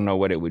 like, I don't know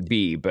what it would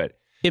be, but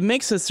it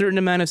makes a certain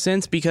amount of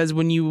sense because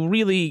when you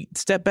really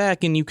step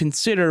back and you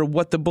consider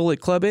what the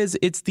Bullet Club is,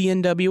 it's the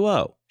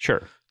NWO.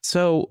 Sure.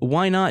 So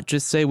why not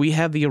just say we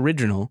have the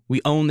original,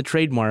 we own the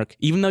trademark,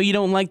 even though you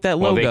don't like that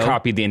logo? Well, they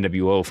copied the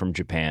NWO from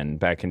Japan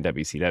back in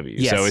WCW,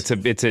 yes, so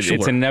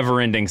it's a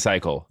never-ending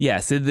cycle.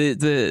 Yes, the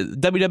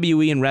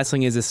WWE in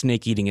wrestling is a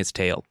snake eating its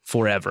tail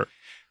forever.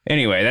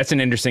 Anyway, that's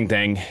an interesting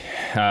thing.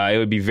 It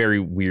would be very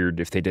weird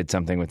if they did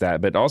something with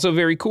that, but also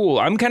very cool.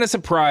 I'm kind of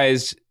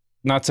surprised.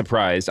 Not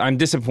surprised. I'm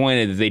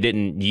disappointed that they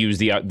didn't use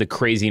the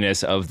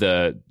craziness of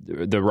the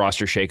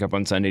roster shakeup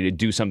on Sunday to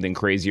do something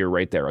crazier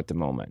right there at the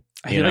moment.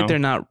 I feel like they're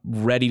not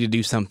ready to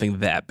do something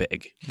that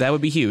big. That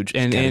would be huge.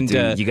 And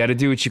you got to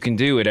do what you can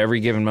do at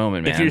every given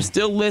moment, man. If you're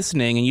still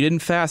listening and you didn't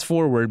fast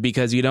forward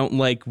because you don't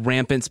like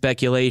rampant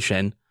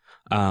speculation,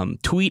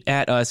 tweet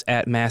at us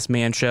at Masked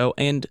Man Show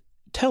and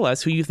tell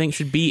us who you think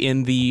should be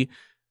in the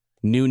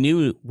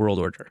new World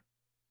Order.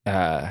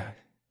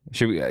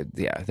 Should we?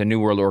 The New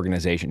World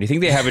Organization. Do you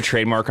think they have a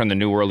trademark on the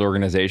New World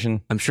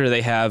Organization? I'm sure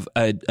they have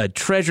a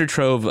treasure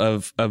trove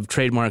of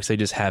trademarks they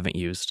just haven't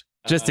used,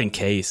 just in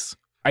case.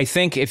 I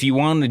think if you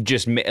want to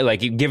just,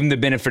 like, give them the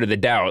benefit of the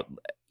doubt,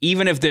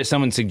 even if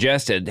someone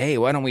suggested, hey,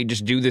 why don't we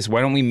just do this?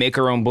 Why don't we make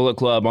our own Bullet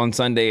Club on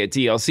Sunday at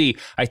TLC?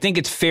 I think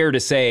it's fair to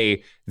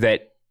say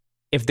that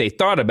if they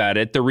thought about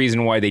it, the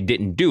reason why they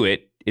didn't do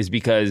it is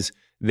because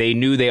they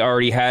knew they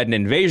already had an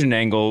invasion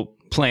angle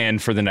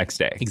planned for the next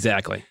day.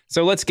 Exactly.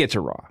 So let's get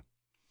to Raw.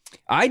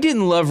 I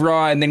didn't love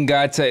Raw and then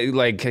got to,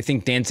 like, I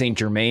think Dan St.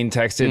 Germain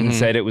texted and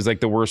said it was like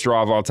the worst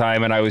Raw of all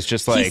time. And I was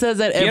just like, he says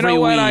that every you know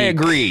what? week. I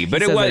agree.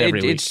 But it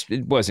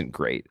wasn't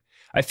great.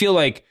 I feel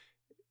like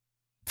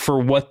for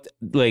what,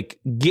 like,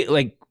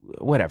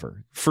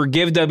 whatever.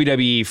 Forgive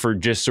WWE for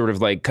just sort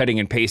of like cutting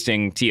and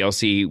pasting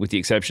TLC with the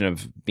exception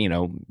of,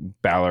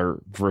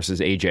 Balor versus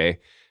AJ.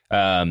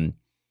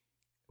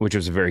 Which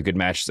was a very good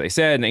match, as I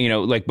said,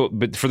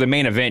 but for the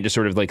main event, just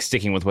sort of like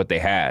sticking with what they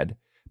had.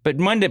 But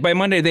by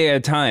Monday, they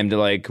had time to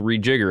like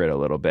rejigger it a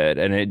little bit,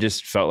 and it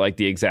just felt like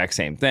the exact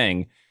same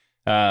thing.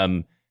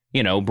 Braun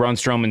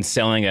Strowman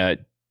selling a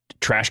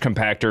trash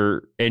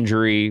compactor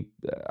injury.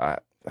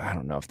 I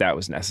don't know if that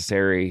was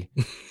necessary.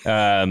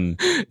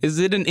 Is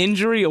it an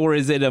injury or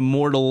is it a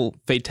mortal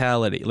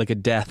fatality, like a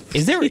death?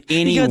 Is there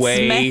any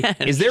way?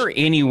 Is there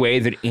any way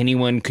that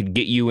anyone could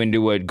get you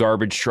into a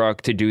garbage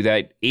truck to do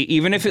that?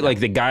 Even if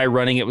the guy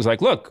running it was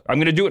like, "Look, I'm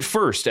going to do it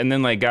first," and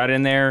then like got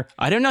in there.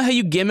 I don't know how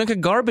you gimmick a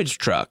garbage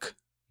truck.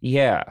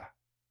 Yeah,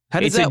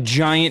 it's a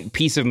giant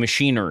piece of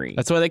machinery.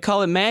 That's why they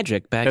call it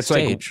magic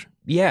backstage.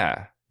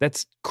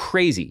 That's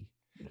crazy.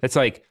 That's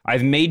like,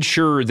 I've made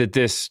sure that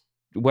this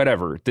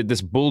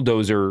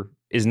bulldozer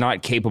is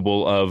not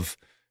capable of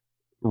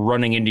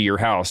running into your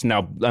house.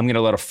 Now I'm going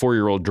to let a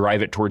 4-year-old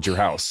drive it towards your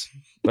house.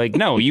 Like,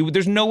 no,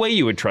 there's no way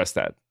you would trust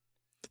that.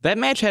 That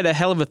match had a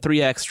hell of a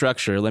 3-act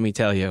structure, let me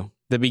tell you.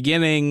 The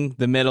beginning,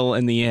 the middle,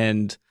 and the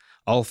end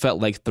all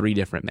felt like 3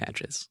 different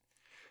matches.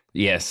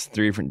 Yes,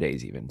 3 different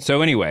days even.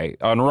 So anyway,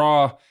 on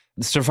Raw,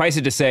 suffice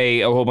it to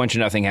say, a whole bunch of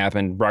nothing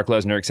happened. Brock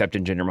Lesnar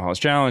accepted Jinder Mahal's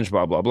challenge,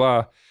 blah, blah,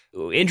 blah.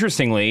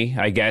 Interestingly,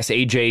 I guess,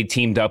 AJ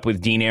teamed up with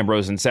Dean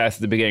Ambrose and Seth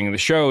at the beginning of the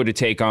show to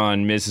take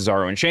on Miz,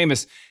 Cesaro, and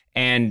Sheamus.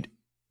 And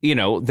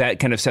that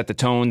kind of set the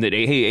tone that,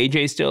 hey,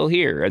 AJ's still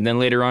here. And then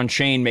later on,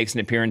 Shane makes an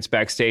appearance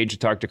backstage to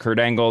talk to Kurt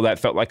Angle. That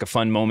felt like a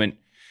fun moment.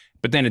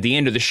 But then at the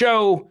end of the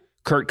show,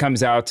 Kurt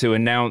comes out to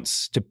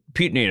announce,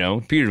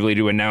 putatively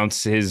to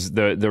announce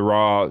the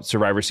Raw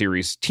Survivor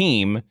Series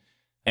team.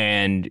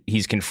 And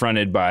he's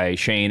confronted by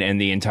Shane and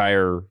the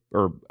entire,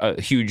 or a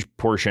huge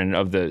portion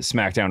of the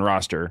SmackDown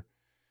roster,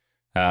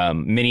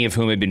 many of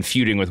whom had been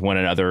feuding with one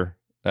another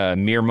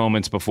mere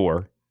moments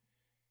before.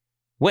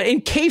 What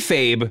in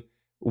kayfabe?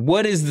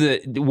 What is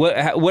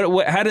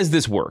how does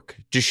this work?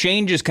 Does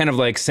Shane just kind of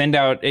like send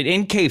out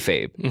in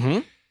kayfabe? Mm-hmm.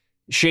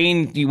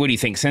 Shane, what do you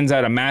think? Sends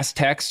out a mass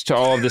text to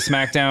all of the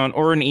SmackDown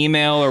or an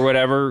email or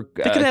whatever.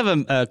 They could have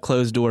a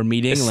closed door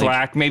meeting,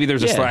 Slack. Maybe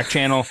there's a Slack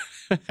channel.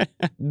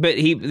 But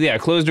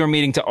closed door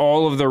meeting to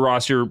all of the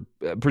roster,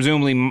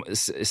 presumably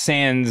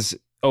sans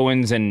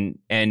Owens and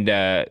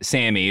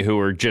Sammy, who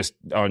are just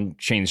on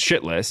Shane's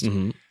shit list.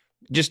 Mm-hmm.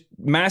 Just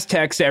mass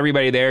text to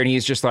everybody there, and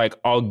he's just like,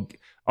 I'll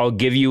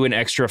give you an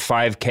extra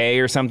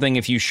 $5,000 or something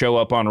if you show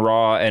up on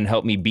Raw and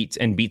help me beat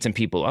some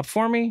people up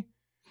for me.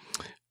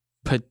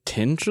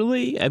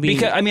 Potentially, I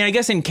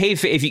guess in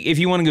kayfabe, if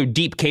you want to go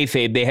deep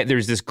kayfabe,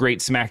 there's this great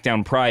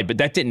SmackDown Pride, but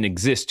that didn't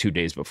exist 2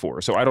 days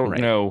before, so I don't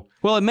know.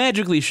 Well, it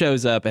magically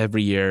shows up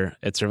every year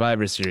at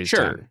Survivor Series.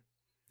 Sure. Time.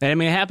 And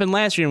it happened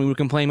last year, and we were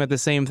complaining about the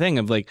same thing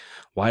of like,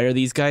 why are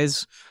these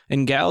guys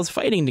and gals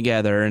fighting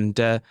together?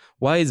 And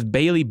why is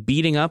Bayley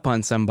beating up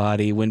on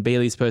somebody when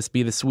Bayley's supposed to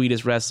be the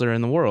sweetest wrestler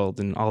in the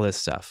world and all this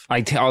stuff? I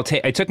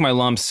took my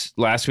lumps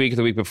last week,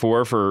 the week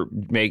before, for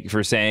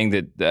saying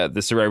that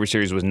the Survivor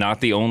Series was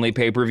not the only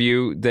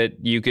pay-per-view that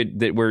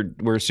where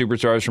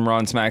superstars from Raw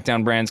and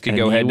SmackDown brands could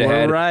go head to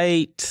head.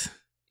 Right.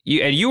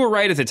 You were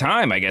right at the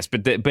time, I guess,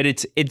 but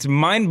it's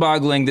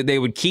mind-boggling that they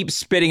would keep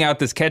spitting out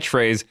this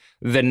catchphrase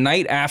the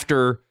night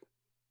after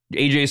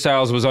AJ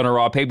Styles was on a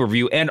Raw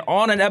pay-per-view and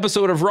on an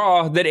episode of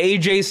Raw that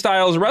AJ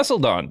Styles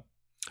wrestled on.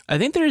 I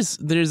think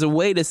there's a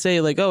way to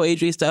say like, oh,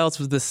 AJ Styles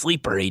was the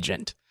sleeper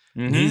agent.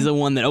 Mm-hmm. He's the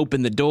one that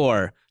opened the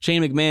door.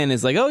 Shane McMahon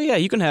is like, oh yeah,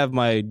 you can have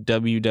my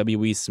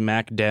WWE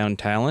SmackDown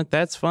talent.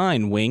 That's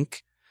fine,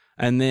 wink.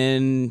 And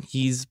then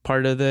he's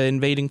part of the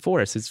invading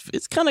force.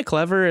 It's kind of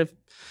clever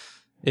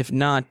if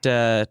not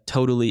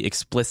totally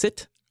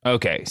explicit.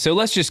 Okay, so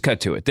let's just cut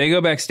to it. They go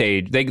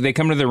backstage. They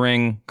come to the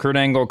ring. Kurt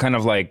Angle kind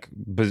of like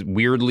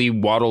weirdly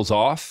waddles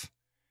off.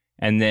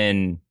 And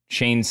then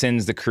Shane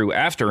sends the crew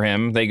after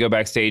him. They go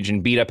backstage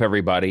and beat up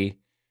everybody.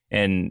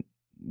 And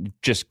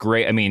just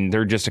great. I mean,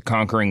 they're just a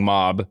conquering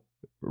mob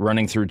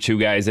running through 2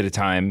 guys at a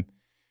time.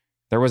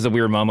 There was a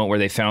weird moment where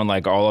they found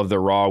like all of the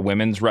Raw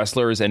women's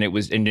wrestlers, and it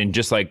was in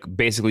just like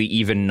basically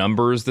even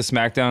numbers, the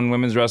SmackDown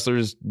women's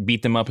wrestlers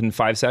beat them up in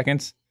 5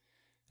 seconds.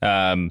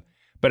 But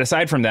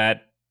aside from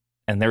that,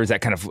 and there was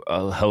that kind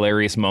of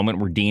hilarious moment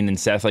where Dean and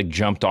Seth like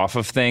jumped off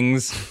of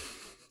things.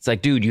 It's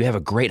like, dude, you have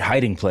a great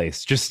hiding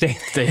place. Just stay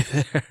there.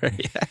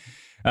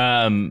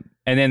 Yeah. And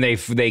then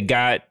they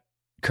got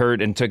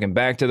Kurt and took him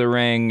back to the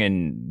ring,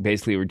 and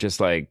basically were just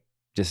like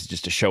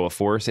just a show of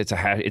force. It's a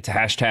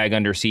hashtag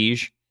under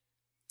siege.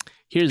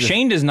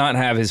 Shane does not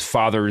have his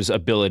father's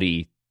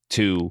ability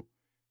to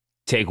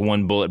take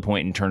one bullet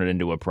point and turn it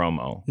into a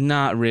promo.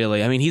 Not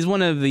really. I mean, he's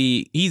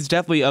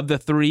definitely of the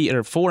 3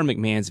 or 4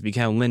 McMahons, if you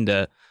count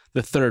Linda,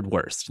 the third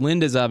worst.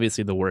 Linda's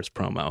obviously the worst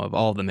promo of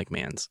all the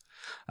McMahons.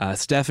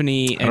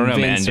 Stephanie and Vince,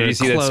 man. Did you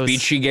see that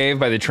speech she gave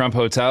by the Trump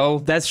Hotel?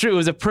 That's true. It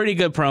was a pretty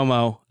good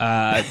promo.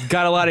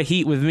 Got a lot of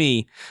heat with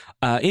me.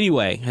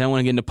 Anyway, I don't want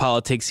to get into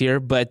politics here,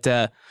 but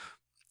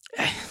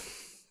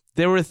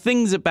there were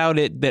things about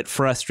it that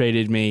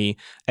frustrated me,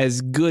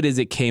 as good as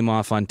it came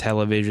off on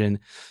television.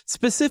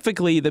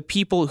 Specifically, the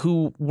people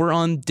who were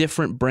on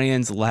different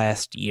brands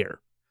last year.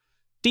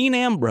 Dean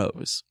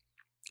Ambrose,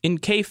 in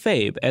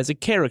kayfabe, as a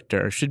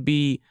character, should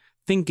be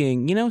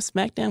thinking,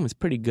 SmackDown was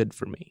pretty good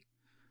for me.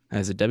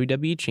 As a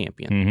WWE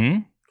champion, mm-hmm.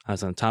 I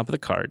was on top of the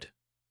card.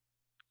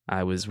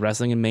 I was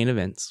wrestling in main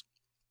events.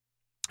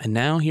 And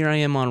now here I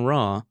am on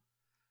Raw,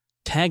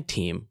 tag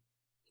team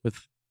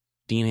with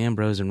Dean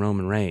Ambrose and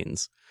Roman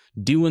Reigns,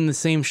 doing the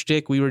same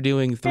shtick we were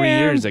doing 3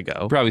 years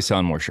ago. Probably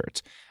selling more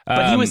shirts.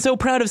 But he was so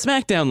proud of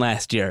SmackDown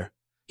last year.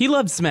 He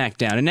loved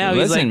SmackDown. And now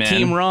he's like, man,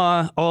 Team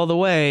Raw all the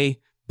way,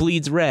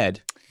 bleeds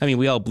red. I mean,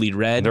 we all bleed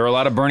red. There are a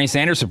lot of Bernie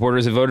Sanders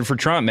supporters who voted for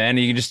Trump, man.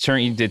 You can just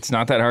turn. It's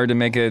not that hard to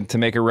make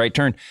a right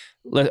turn.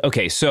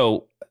 Okay,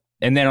 so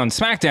and then on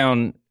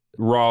SmackDown,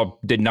 Raw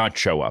did not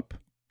show up.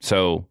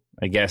 So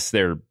I guess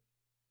they're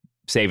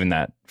saving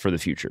that for the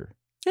future.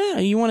 Yeah,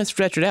 you want to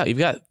stretch it out. You've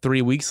got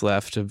 3 weeks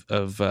left of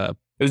It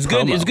was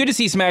good. It was good to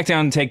see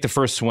SmackDown take the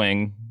first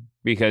swing,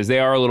 because they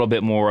are a little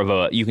bit more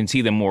of you can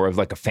see them more of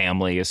like a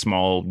family, a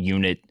small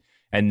unit,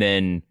 and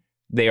then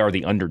they are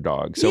the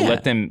underdog. So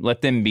let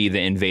them be the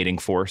invading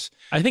force.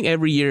 I think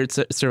every year at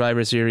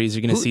Survivor Series,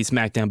 you're going to see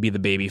SmackDown be the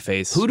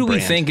babyface. Who do we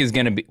think is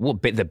going to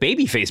be the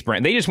babyface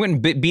brand? They just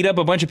went and beat up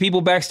a bunch of people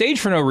backstage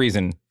for no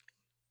reason.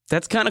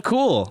 That's kind of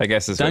cool. I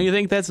guess. Don't you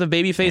think that's the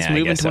babyface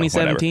move in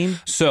 2017?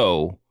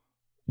 So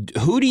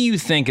who do you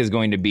think is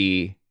going to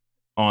be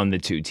on the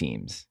 2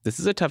 teams? This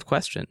is a tough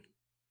question.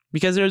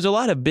 because there's a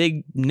lot of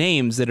big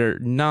names that are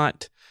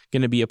not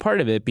going to be a part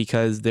of it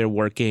because they're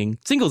working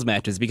singles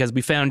matches, because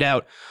we found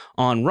out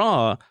on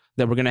Raw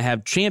that we're going to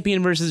have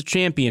champion versus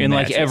champion in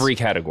matches. like every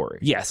category.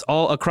 Yes,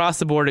 all across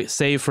the board,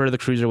 save for the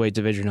cruiserweight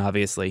division,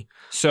 obviously.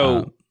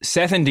 So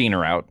Seth and Dean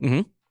are out.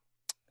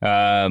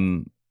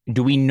 Mhm.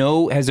 Do we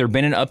know, has there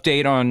been an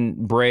update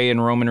on Bray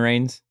and Roman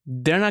Reigns?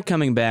 They're not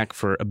coming back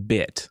for a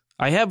bit.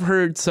 I have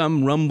heard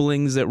some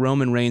rumblings that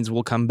Roman Reigns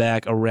will come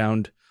back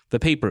around the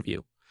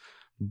pay-per-view.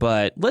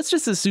 But let's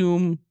just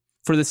assume,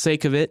 for the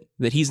sake of it,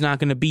 that he's not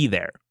going to be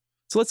there.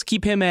 So let's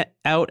keep him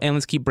out and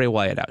let's keep Bray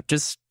Wyatt out,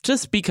 just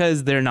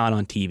because they're not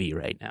on TV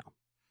right now.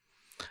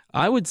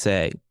 I would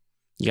say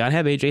you got to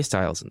have AJ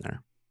Styles in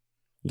there.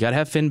 You got to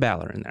have Finn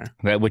Balor in there.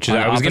 I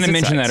was going to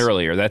mention that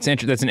earlier. That's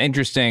an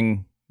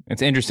interesting.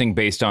 It's interesting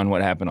based on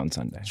what happened on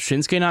Sunday.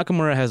 Shinsuke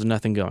Nakamura has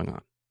nothing going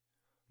on.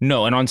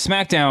 No, and on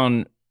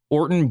SmackDown,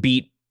 Orton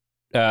beat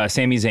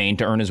Sami Zayn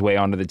to earn his way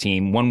onto the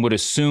team. One would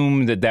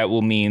assume that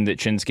will mean that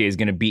Shinsuke is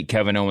going to beat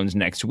Kevin Owens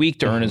next week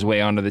to earn his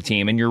way onto the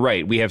team. And you're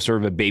right, we have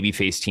sort of a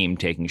babyface team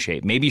taking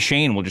shape. Maybe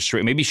Shane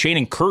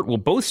and Kurt will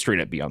both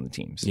straight up be on the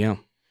teams. Yeah.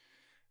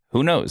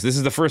 Who knows? This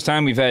is the first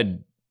time we've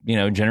had,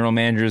 general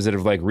managers that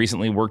have like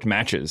recently worked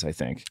matches, I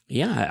think.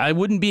 Yeah, I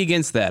wouldn't be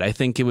against that. I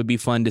think it would be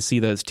fun to see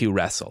those two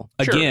wrestle.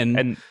 Sure. Again,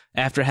 and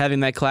after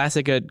having that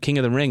classic at King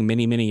of the Ring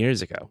many, many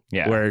years ago,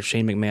 yeah, where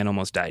Shane McMahon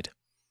almost died.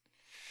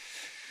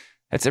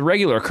 That's a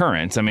regular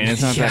occurrence. I mean,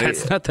 it's not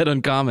it's not that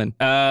uncommon.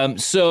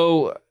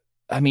 So,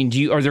 I mean,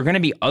 are there going to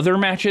be other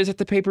matches at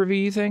the pay-per-view,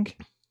 you think?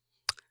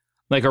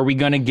 Like, are we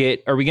going to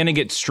get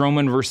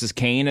Strowman versus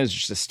Kane as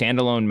just a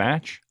standalone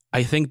match?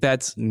 I think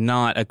that's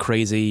not a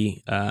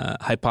crazy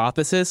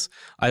hypothesis.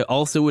 I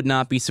also would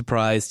not be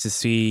surprised to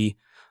see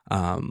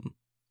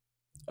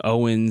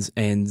Owens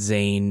and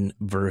Zayn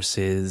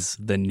versus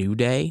the New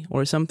Day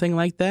or something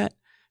like that.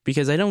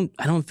 Because I don't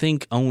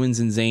think Owens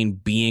and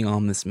Zayn being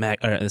on the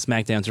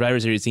SmackDown Survivor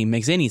Series team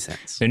makes any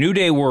sense. The New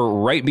Day were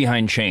right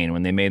behind Shane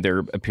when they made their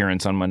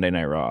appearance on Monday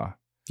Night Raw.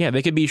 Yeah,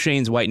 they could be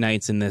Shane's White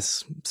Knights in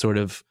this sort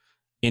of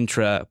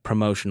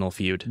intra-promotional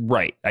feud.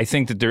 Right. I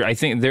think that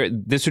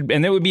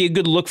that would be a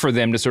good look for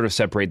them to sort of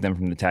separate them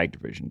from the tag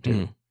division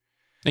too.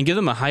 And give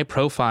them a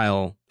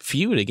high-profile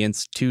feud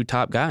against two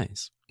top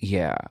guys.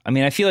 Yeah. I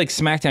mean, I feel like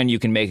SmackDown you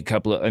can make a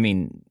couple of,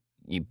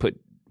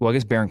 I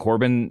guess Baron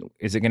Corbin,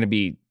 is it going to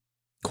be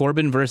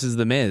Corbin versus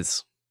The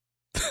Miz.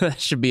 That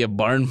should be a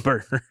barn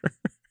burner.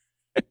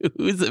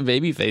 Who's the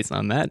babyface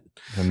on that?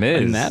 The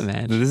Miz. In that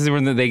match. This is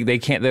when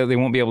they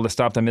won't be able to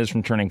stop The Miz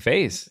from turning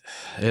face.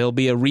 It'll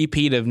be a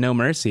repeat of No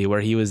Mercy,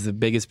 where he was the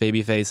biggest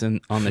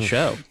babyface on the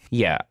show.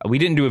 Yeah, we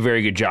didn't do a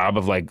very good job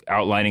of like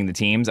outlining the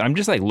teams. I'm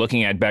just like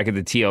looking at back at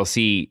the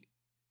TLC.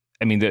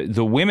 I mean,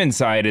 the women's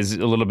side is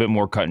a little bit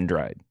more cut and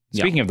dried.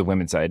 Speaking of the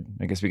women's side,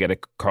 I guess we got to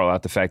call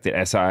out the fact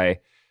that SI,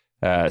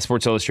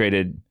 Sports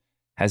Illustrated,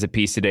 has a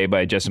piece today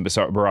by Justin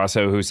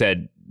Barrasso who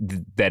said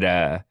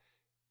that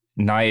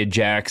Nia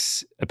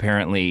Jax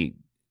apparently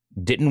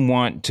didn't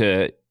want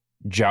to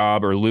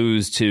job or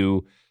lose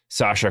to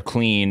Sasha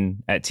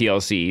Clean at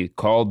TLC,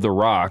 called The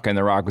Rock, and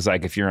The Rock was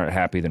like, if you're not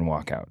happy, then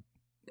walk out.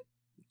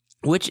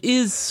 Which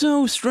is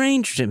so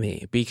strange to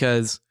me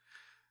because,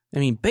 I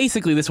mean,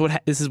 basically this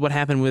is what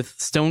happened with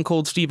Stone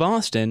Cold Steve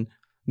Austin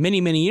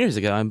many, many years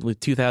ago, I believe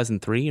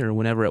 2003 or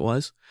whenever it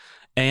was.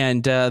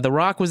 And The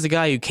Rock was the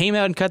guy who came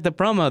out and cut the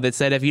promo that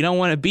said, if you don't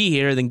want to be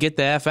here, then get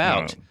the F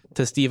out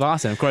to Steve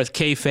Austin. Of course,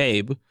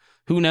 kayfabe.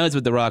 Who knows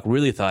what The Rock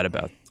really thought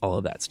about all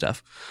of that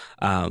stuff.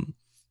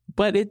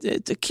 But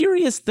it's a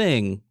curious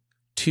thing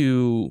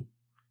to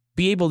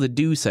be able to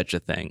do such a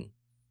thing.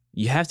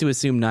 You have to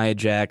assume Nia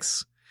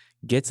Jax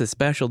gets a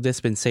special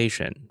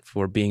dispensation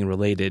for being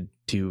related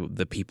to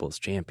the People's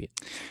Champion.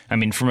 I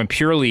mean, from a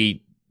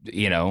purely,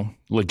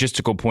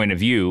 logistical point of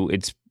view,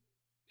 it's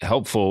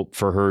helpful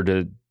for her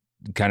to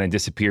kind of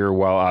disappear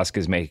while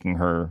Asuka's making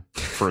her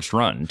first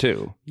run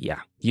too. Yeah.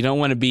 You don't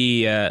want to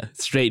be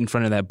straight in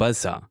front of that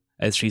buzzsaw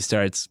as she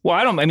starts. Well,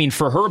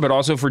 for her, but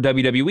also for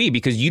WWE,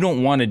 because you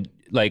don't want to,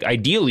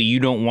 ideally, you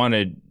don't want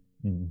to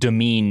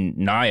demean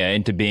Nia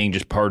into being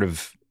just part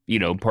of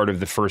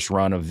the first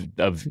run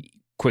of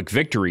quick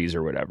victories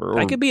or whatever.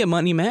 That could be a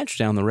money match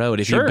down the road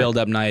if you build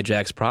up Nia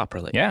Jax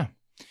properly. Yeah.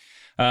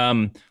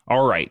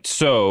 All right.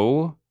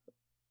 So,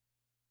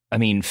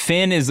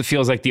 Finn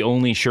feels like the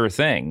only sure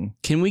thing.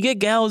 Can we get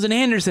Gallows and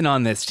Anderson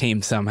on this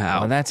team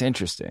somehow? Oh, that's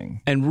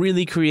interesting. And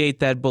really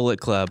create that Bullet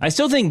Club. I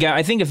think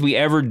if we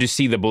ever do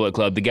see the Bullet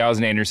Club, the Gallows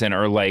and Anderson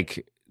are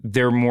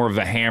they're more of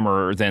a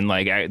hammer than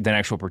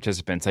actual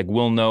participants.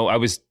 We'll know. I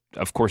was,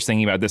 of course,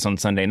 thinking about this on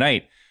Sunday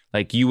night.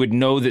 You would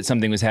know that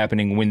something was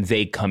happening when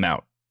they come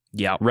out.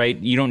 Yeah. Right?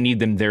 You don't need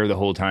them there the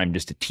whole time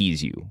just to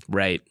tease you.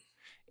 Right.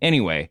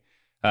 Anyway,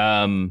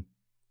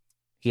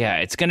 yeah,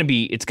 it's gonna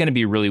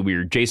be really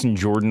weird. Jason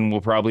Jordan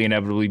will probably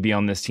inevitably be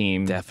on this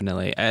team.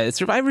 Definitely.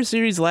 Survivor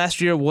Series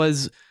last year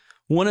was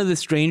one of the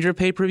stranger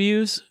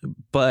pay-per-views,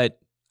 but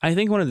I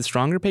think one of the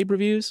stronger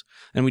pay-per-views.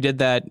 And we did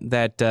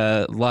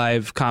that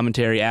live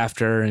commentary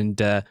after,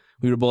 and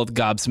we were both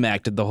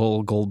gobsmacked at the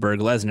whole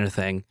Goldberg-Lesnar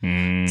thing.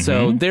 Mm-hmm.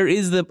 So there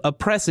is a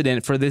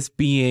precedent for this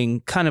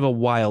being kind of a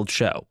wild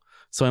show.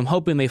 So I'm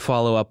hoping they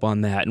follow up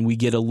on that and we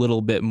get a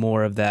little bit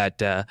more of that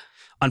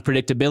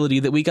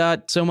unpredictability that we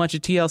got so much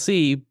at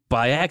TLC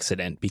by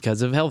accident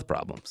because of health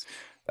problems.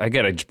 I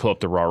gotta just pull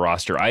up the Raw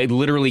roster. I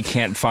literally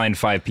can't find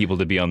 5 people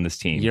to be on this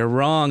team. You're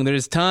wrong.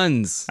 There's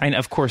tons.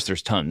 Of course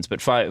there's tons,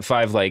 but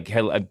five like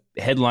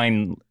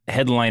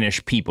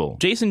headline-ish people.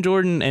 Jason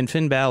Jordan and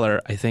Finn Balor,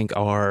 I think,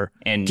 are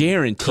And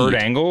guaranteed. Kurt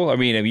Angle. I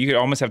mean, you could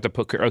almost have to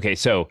put. Okay,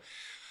 so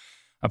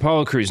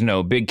Apollo Crews,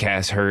 no. Big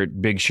Cass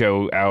hurt. Big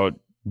Show out.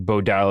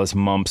 Bo Dallas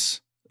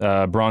mumps.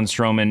 Braun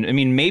Strowman. I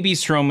mean, maybe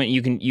Strowman.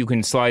 You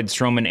can slide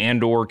Strowman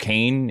and or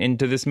Kane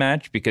into this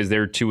match because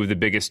they're 2 of the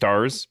biggest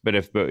stars.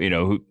 But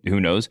who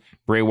knows?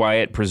 Bray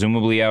Wyatt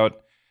presumably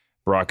out.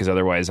 Brock is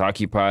otherwise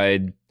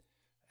occupied.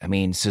 I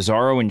mean,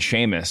 Cesaro and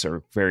Sheamus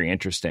are very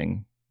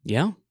interesting.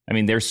 Yeah, I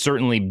mean, they're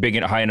certainly big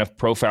and high enough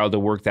profile to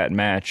work that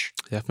match.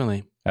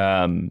 definitely.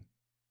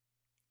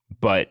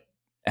 But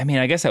I mean,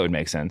 I guess that would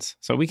make sense.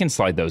 So we can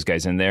slide those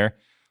guys in there.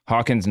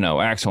 Hawkins,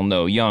 no. Axel,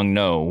 no. Young,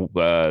 no.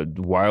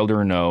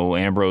 Wilder, no.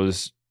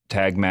 Ambrose,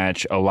 tag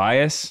match.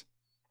 Elias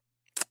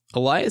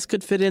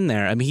could fit in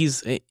there. I mean,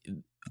 he's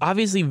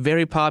obviously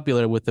very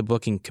popular with the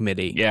booking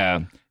committee.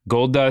 yeah.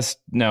 Goldust,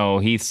 no.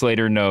 Heath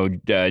Slater, no.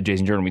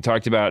 Jason Jordan, we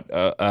talked about.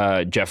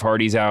 Jeff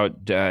Hardy's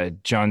out.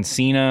 John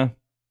Cena.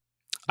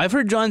 I've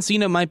heard John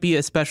Cena might be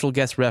a special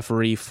guest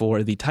referee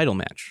for the title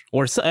match.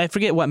 Or I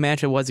forget what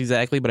match it was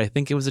exactly, but I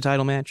think it was a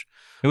title match.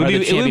 It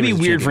would be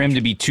weird for him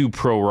to be too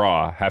pro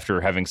Raw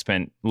after having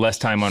spent less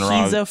time on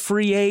Raw. He's a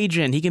free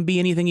agent. He can be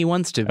anything he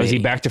wants to be. Oh, is he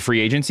back to free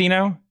agency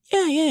now?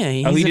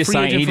 Yeah. He just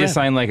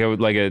signed like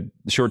a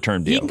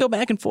short-term deal. He can go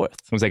back and forth.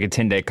 It was like a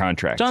 10-day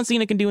contract. John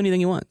Cena can do anything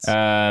he wants.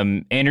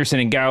 Anderson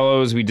and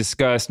Gallows, we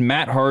discussed.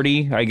 Matt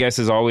Hardy, I guess,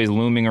 is always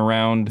looming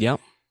around. Yep.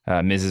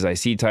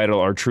 Mrs. IC title.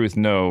 R-Truth,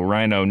 no.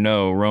 Rhino,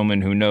 no.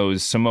 Roman, who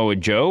knows? Samoa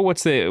Joe,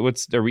 is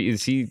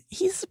he?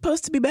 He's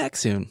supposed to be back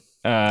soon.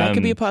 That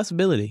could be a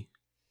possibility.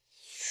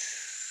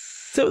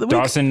 So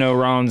Dawson, no.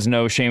 Rollins,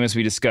 no. Sheamus,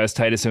 we discussed.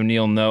 Titus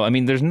O'Neil, no. I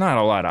mean, there's not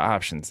a lot of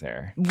options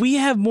there. We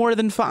have more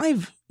than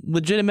 5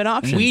 legitimate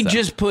options. We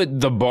just put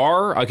the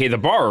bar. Okay, the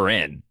bar are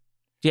in.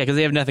 Yeah, because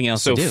they have nothing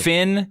else to do. So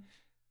Finn,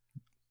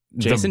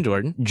 Jason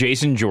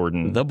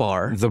Jordan, the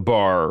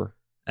bar.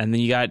 And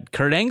then you got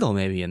Kurt Angle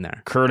maybe in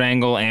there. Kurt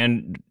Angle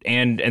and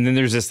then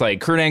there's this like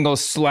Kurt Angle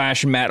 /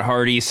 Matt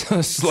Hardy /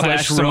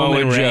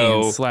 Samoa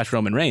Joe /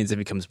 Roman Reigns if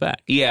he comes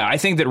back. Yeah, I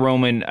think that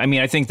Roman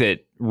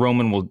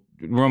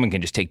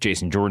can just take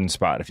Jason Jordan's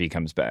spot if he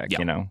comes back,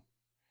 you know.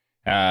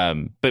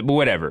 But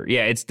whatever.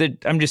 Yeah,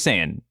 I'm just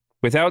saying,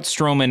 without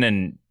Strowman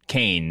and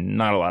Kane,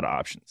 not a lot of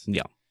options.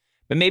 Yeah.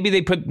 But maybe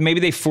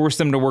they force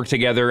them to work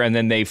together and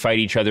then they fight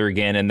each other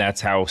again, and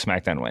that's how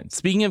SmackDown wins.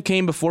 Speaking of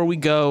Kane, before we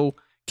go,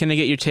 can I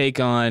get your take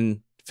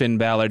on Finn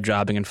Balor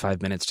jobbing in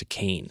 5 minutes to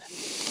Kane?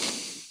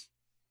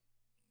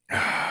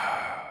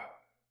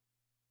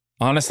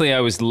 Honestly,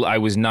 I was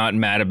not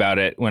mad about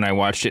it when I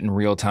watched it in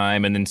real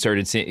time and then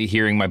started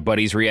hearing my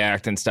buddies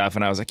react and stuff,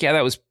 and I was like, yeah,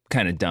 that was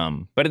kind of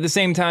dumb. But at the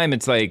same time,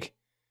 it's like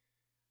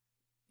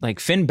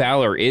Finn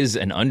Balor is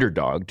an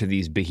underdog to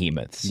these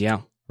behemoths. Yeah.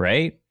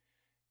 Right?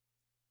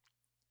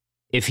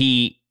 If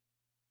the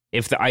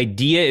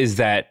idea is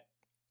that,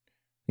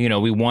 you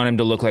know, we want him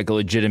to look like a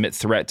legitimate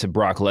threat to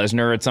Brock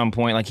Lesnar at some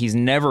point, like he's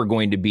never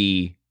going to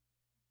be,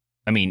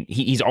 I mean,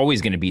 he's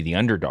always going to be the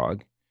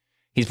underdog.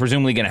 He's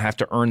presumably going to have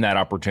to earn that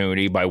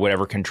opportunity by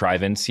whatever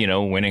contrivance, you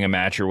know, winning a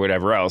match or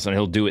whatever else, and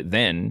he'll do it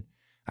then.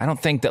 I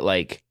don't think that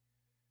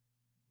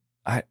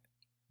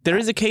there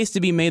is a case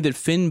to be made that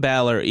Finn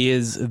Balor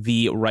is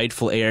the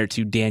rightful heir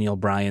to Daniel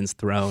Bryan's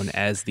throne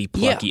as the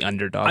plucky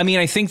underdog. I mean,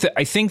 I think that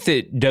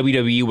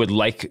WWE would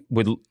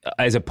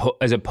as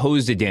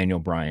opposed to Daniel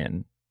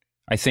Bryan,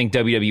 I think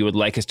WWE would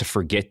like us to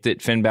forget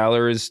that Finn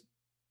Balor is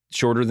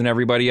shorter than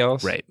everybody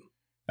else. Right.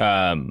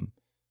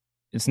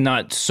 It's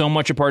not so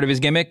much a part of his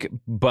gimmick,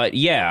 but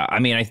yeah, I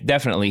mean,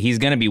 he's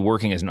going to be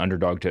working as an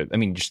underdog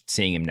just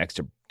seeing him next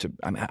to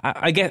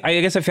I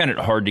guess I found it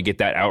hard to get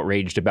that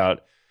outraged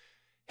about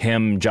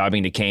him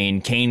jobbing to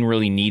Kane. Kane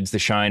really needs the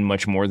shine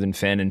much more than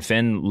Finn, and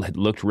Finn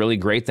looked really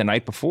great the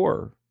night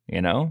before,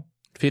 you know?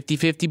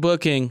 50-50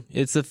 booking.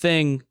 It's a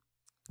thing.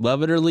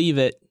 Love it or leave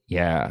it.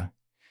 Yeah.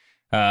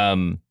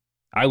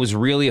 I was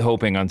really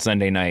hoping on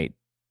Sunday night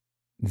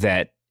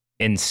that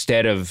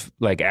instead of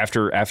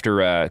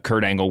after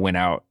Kurt Angle went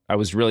out, I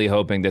was really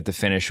hoping that the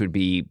finish would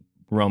be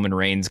Roman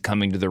Reigns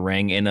coming to the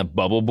ring in a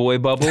bubble boy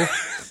bubble.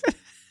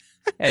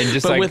 And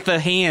just but with the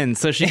hands,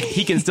 so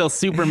he can still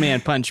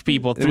Superman punch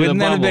people through the bubble. Wouldn't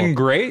that have been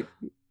great?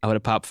 I would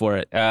have popped for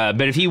it.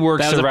 But if he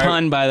works, that was a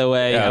pun, by the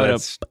way. I would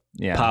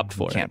have popped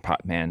for it. Can't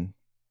pop, man.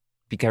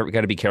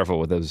 Got to be careful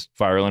with those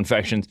viral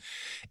infections.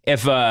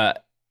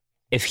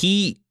 If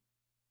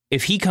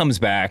he comes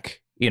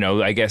back, you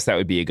know, I guess that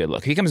would be a good look.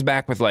 If he comes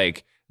back with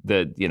like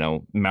the, you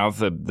know,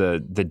 mouth of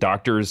the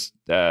doctor's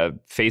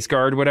face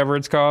guard, whatever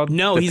it's called.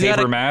 No, the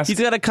paper mask. He's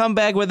got to come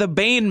back with a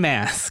Bane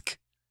mask.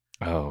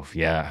 Oh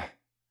yeah.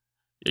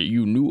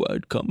 You knew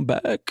I'd come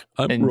back.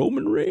 I'm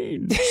Roman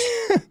Reigns.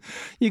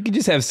 You could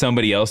just have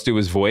somebody else do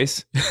his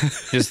voice.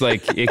 Just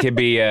like it could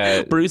be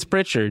Bruce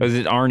Pritchard. Was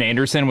it Arn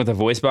Anderson with a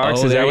voice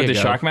box? Is that what the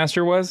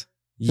Shockmaster was?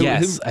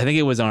 Yes, I think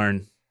it was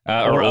Arn.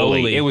 Or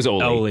Ole. It was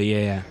Ole. Ole,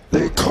 yeah.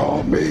 They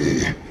call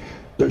me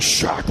the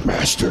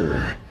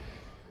Shockmaster.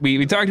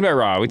 We talked about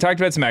Raw. We talked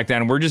about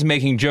SmackDown. We're just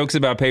making jokes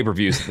about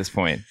pay-per-views at this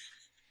point.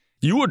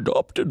 You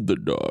adopted the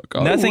dog.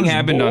 Nothing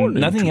happened on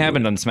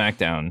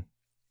SmackDown.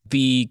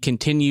 The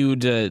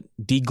continued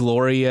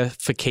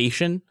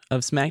deglorification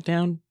of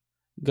SmackDown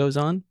goes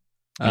on.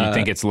 You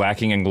think it's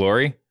lacking in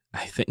glory?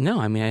 I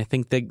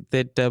think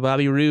that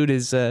Bobby Roode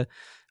is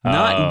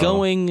not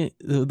going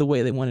the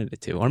way they wanted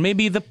it to, or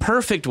maybe the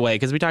perfect way,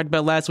 because we talked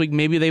about last week.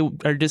 Maybe they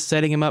are just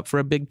setting him up for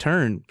a big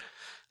turn.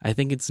 I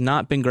think it's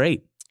not been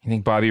great. You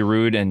think Bobby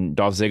Roode and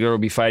Dolph Ziggler will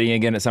be fighting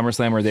again at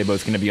SummerSlam, or are they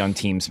both going to be on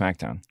Team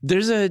SmackDown?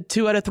 There's a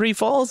 2 out of 3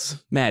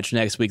 falls match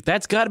next week.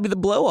 That's got to be the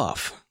blow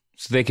off.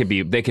 So they could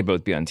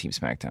both be on Team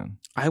SmackDown.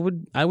 I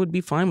would be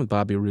fine with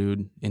Bobby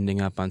Roode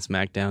ending up on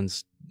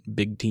SmackDown's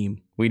big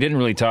team. We didn't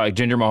really talk.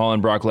 Jinder Mahal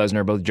and Brock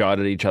Lesnar both jawed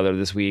at each other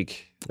this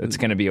week. It's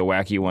going to be a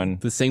wacky one.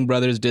 The Singh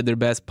brothers did their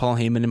best Paul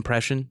Heyman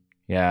impression.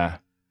 Yeah.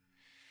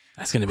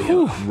 That's going to be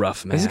a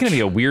rough match. This is going to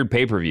be a weird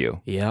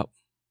pay-per-view. Yep.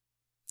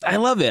 I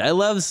love it. I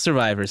love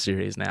Survivor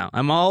Series now.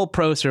 I'm all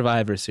pro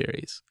Survivor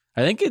Series.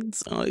 I think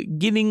it's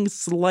getting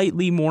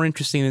slightly more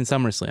interesting than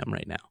SummerSlam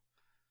right now.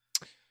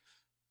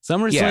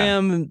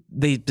 SummerSlam,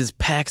 they just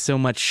pack so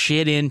much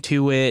shit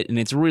into it, and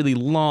it's really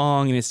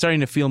long, and it's starting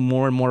to feel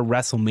more and more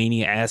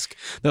WrestleMania-esque.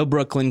 The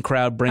Brooklyn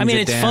crowd brings it down. I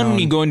mean, it's fun when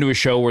you go into a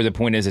show where the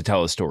point is to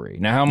tell a story.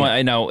 Now, how much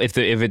I know if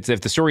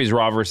the story is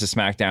Raw versus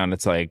SmackDown,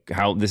 it's like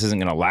how this isn't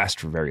going to last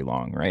for very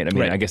long, right? I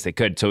mean, I guess they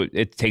could, so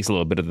it takes a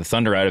little bit of the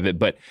thunder out of it.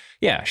 But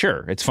yeah,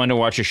 sure, it's fun to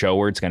watch a show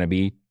where it's going to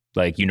be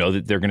like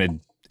that they're going to.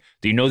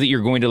 You know that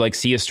you're going to like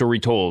see a story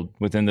told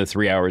within the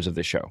 3 hours of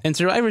the show. And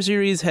Survivor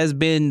Series has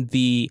been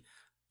the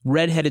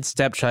redheaded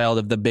stepchild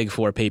of the big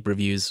 4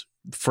 pay-per-views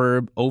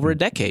for over a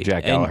decade.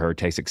 Jack Gallagher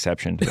takes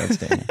exception to that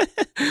statement.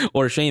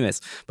 Or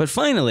Sheamus. But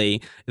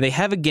finally, they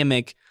have a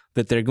gimmick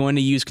that they're going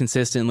to use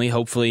consistently,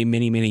 hopefully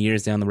many, many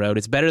years down the road.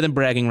 It's better than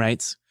bragging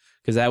rights,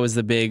 because that was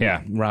the big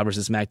Raw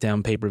vs.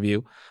 SmackDown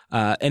pay-per-view.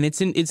 And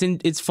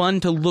it's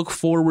fun to look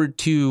forward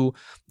to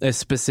a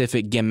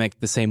specific gimmick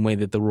the same way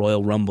that the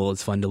Royal Rumble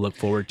is fun to look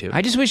forward to.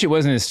 I just wish it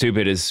wasn't as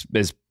stupid as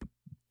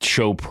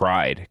show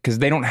pride, because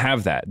they don't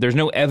have that. There's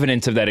no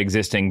evidence of that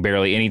existing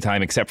barely any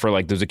time, except for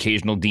like those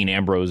occasional Dean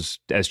Ambrose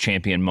as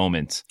champion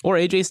moments, or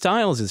AJ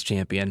Styles as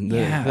champion.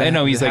 I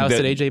know he's like the house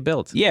that AJ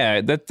built.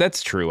 Yeah,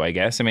 that's true. I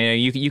guess. I mean,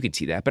 you could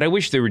see that, but I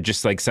wish there were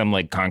just like some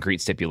like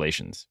concrete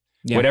stipulations.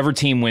 Yeah. Whatever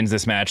team wins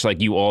this match,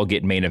 like you all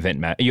get main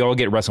event you all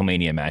get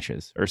WrestleMania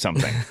matches or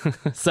something.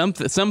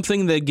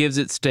 Something that gives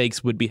it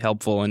stakes would be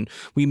helpful, and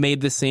we made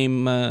the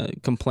same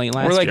complaint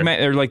last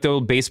year. Or like the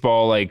old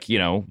baseball, like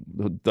home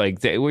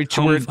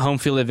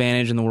field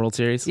advantage in the World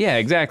Series. Yeah,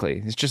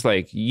 exactly. It's just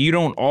like you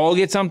don't all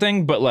get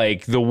something, but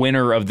like the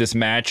winner of this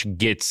match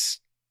gets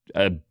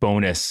a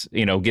bonus.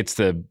 Gets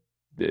the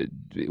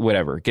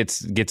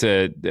gets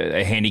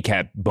a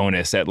handicap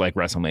bonus at like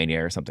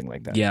WrestleMania or something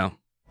like that. Yeah.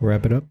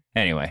 Wrap it up.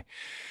 Anyway,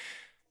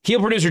 heel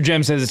producer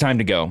Jim says it's time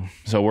to go.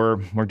 So we're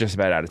just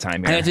about out of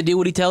time here. I have to do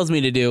what he tells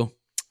me to do.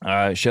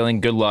 Shilling,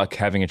 good luck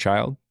having a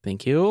child.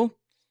 Thank you.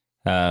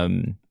 I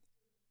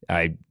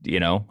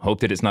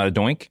hope that it's not a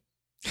doink.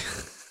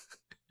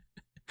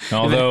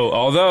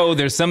 Although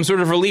there's some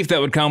sort of relief that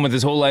would come with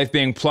his whole life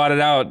being plotted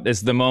out as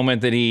the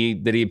moment that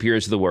he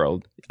appears to the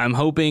world. I'm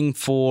hoping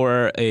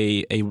for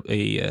a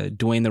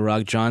Dwayne The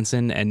Rock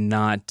Johnson and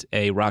not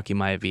a Rocky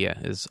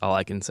Maivia is all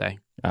I can say.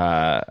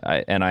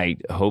 I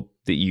hope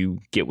that you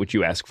get what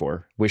you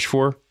wish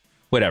for,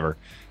 whatever.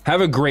 Have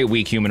a great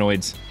week,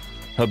 humanoids.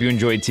 Hope you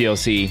enjoyed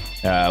TLC.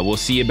 We'll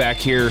see you back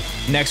here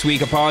next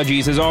week.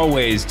 Apologies, as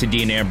always, to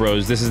Dean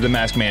Ambrose. This is The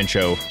Masked Man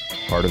Show,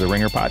 part of the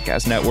Ringer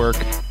Podcast Network.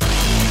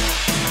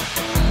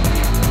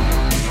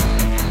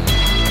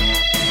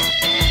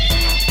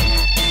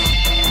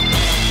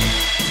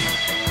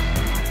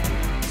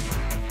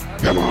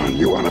 Come on,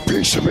 you want a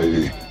piece of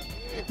me?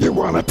 You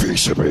want a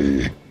piece of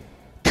me?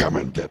 Come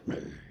and get me.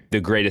 The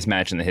greatest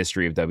match in the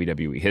history of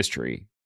WWE history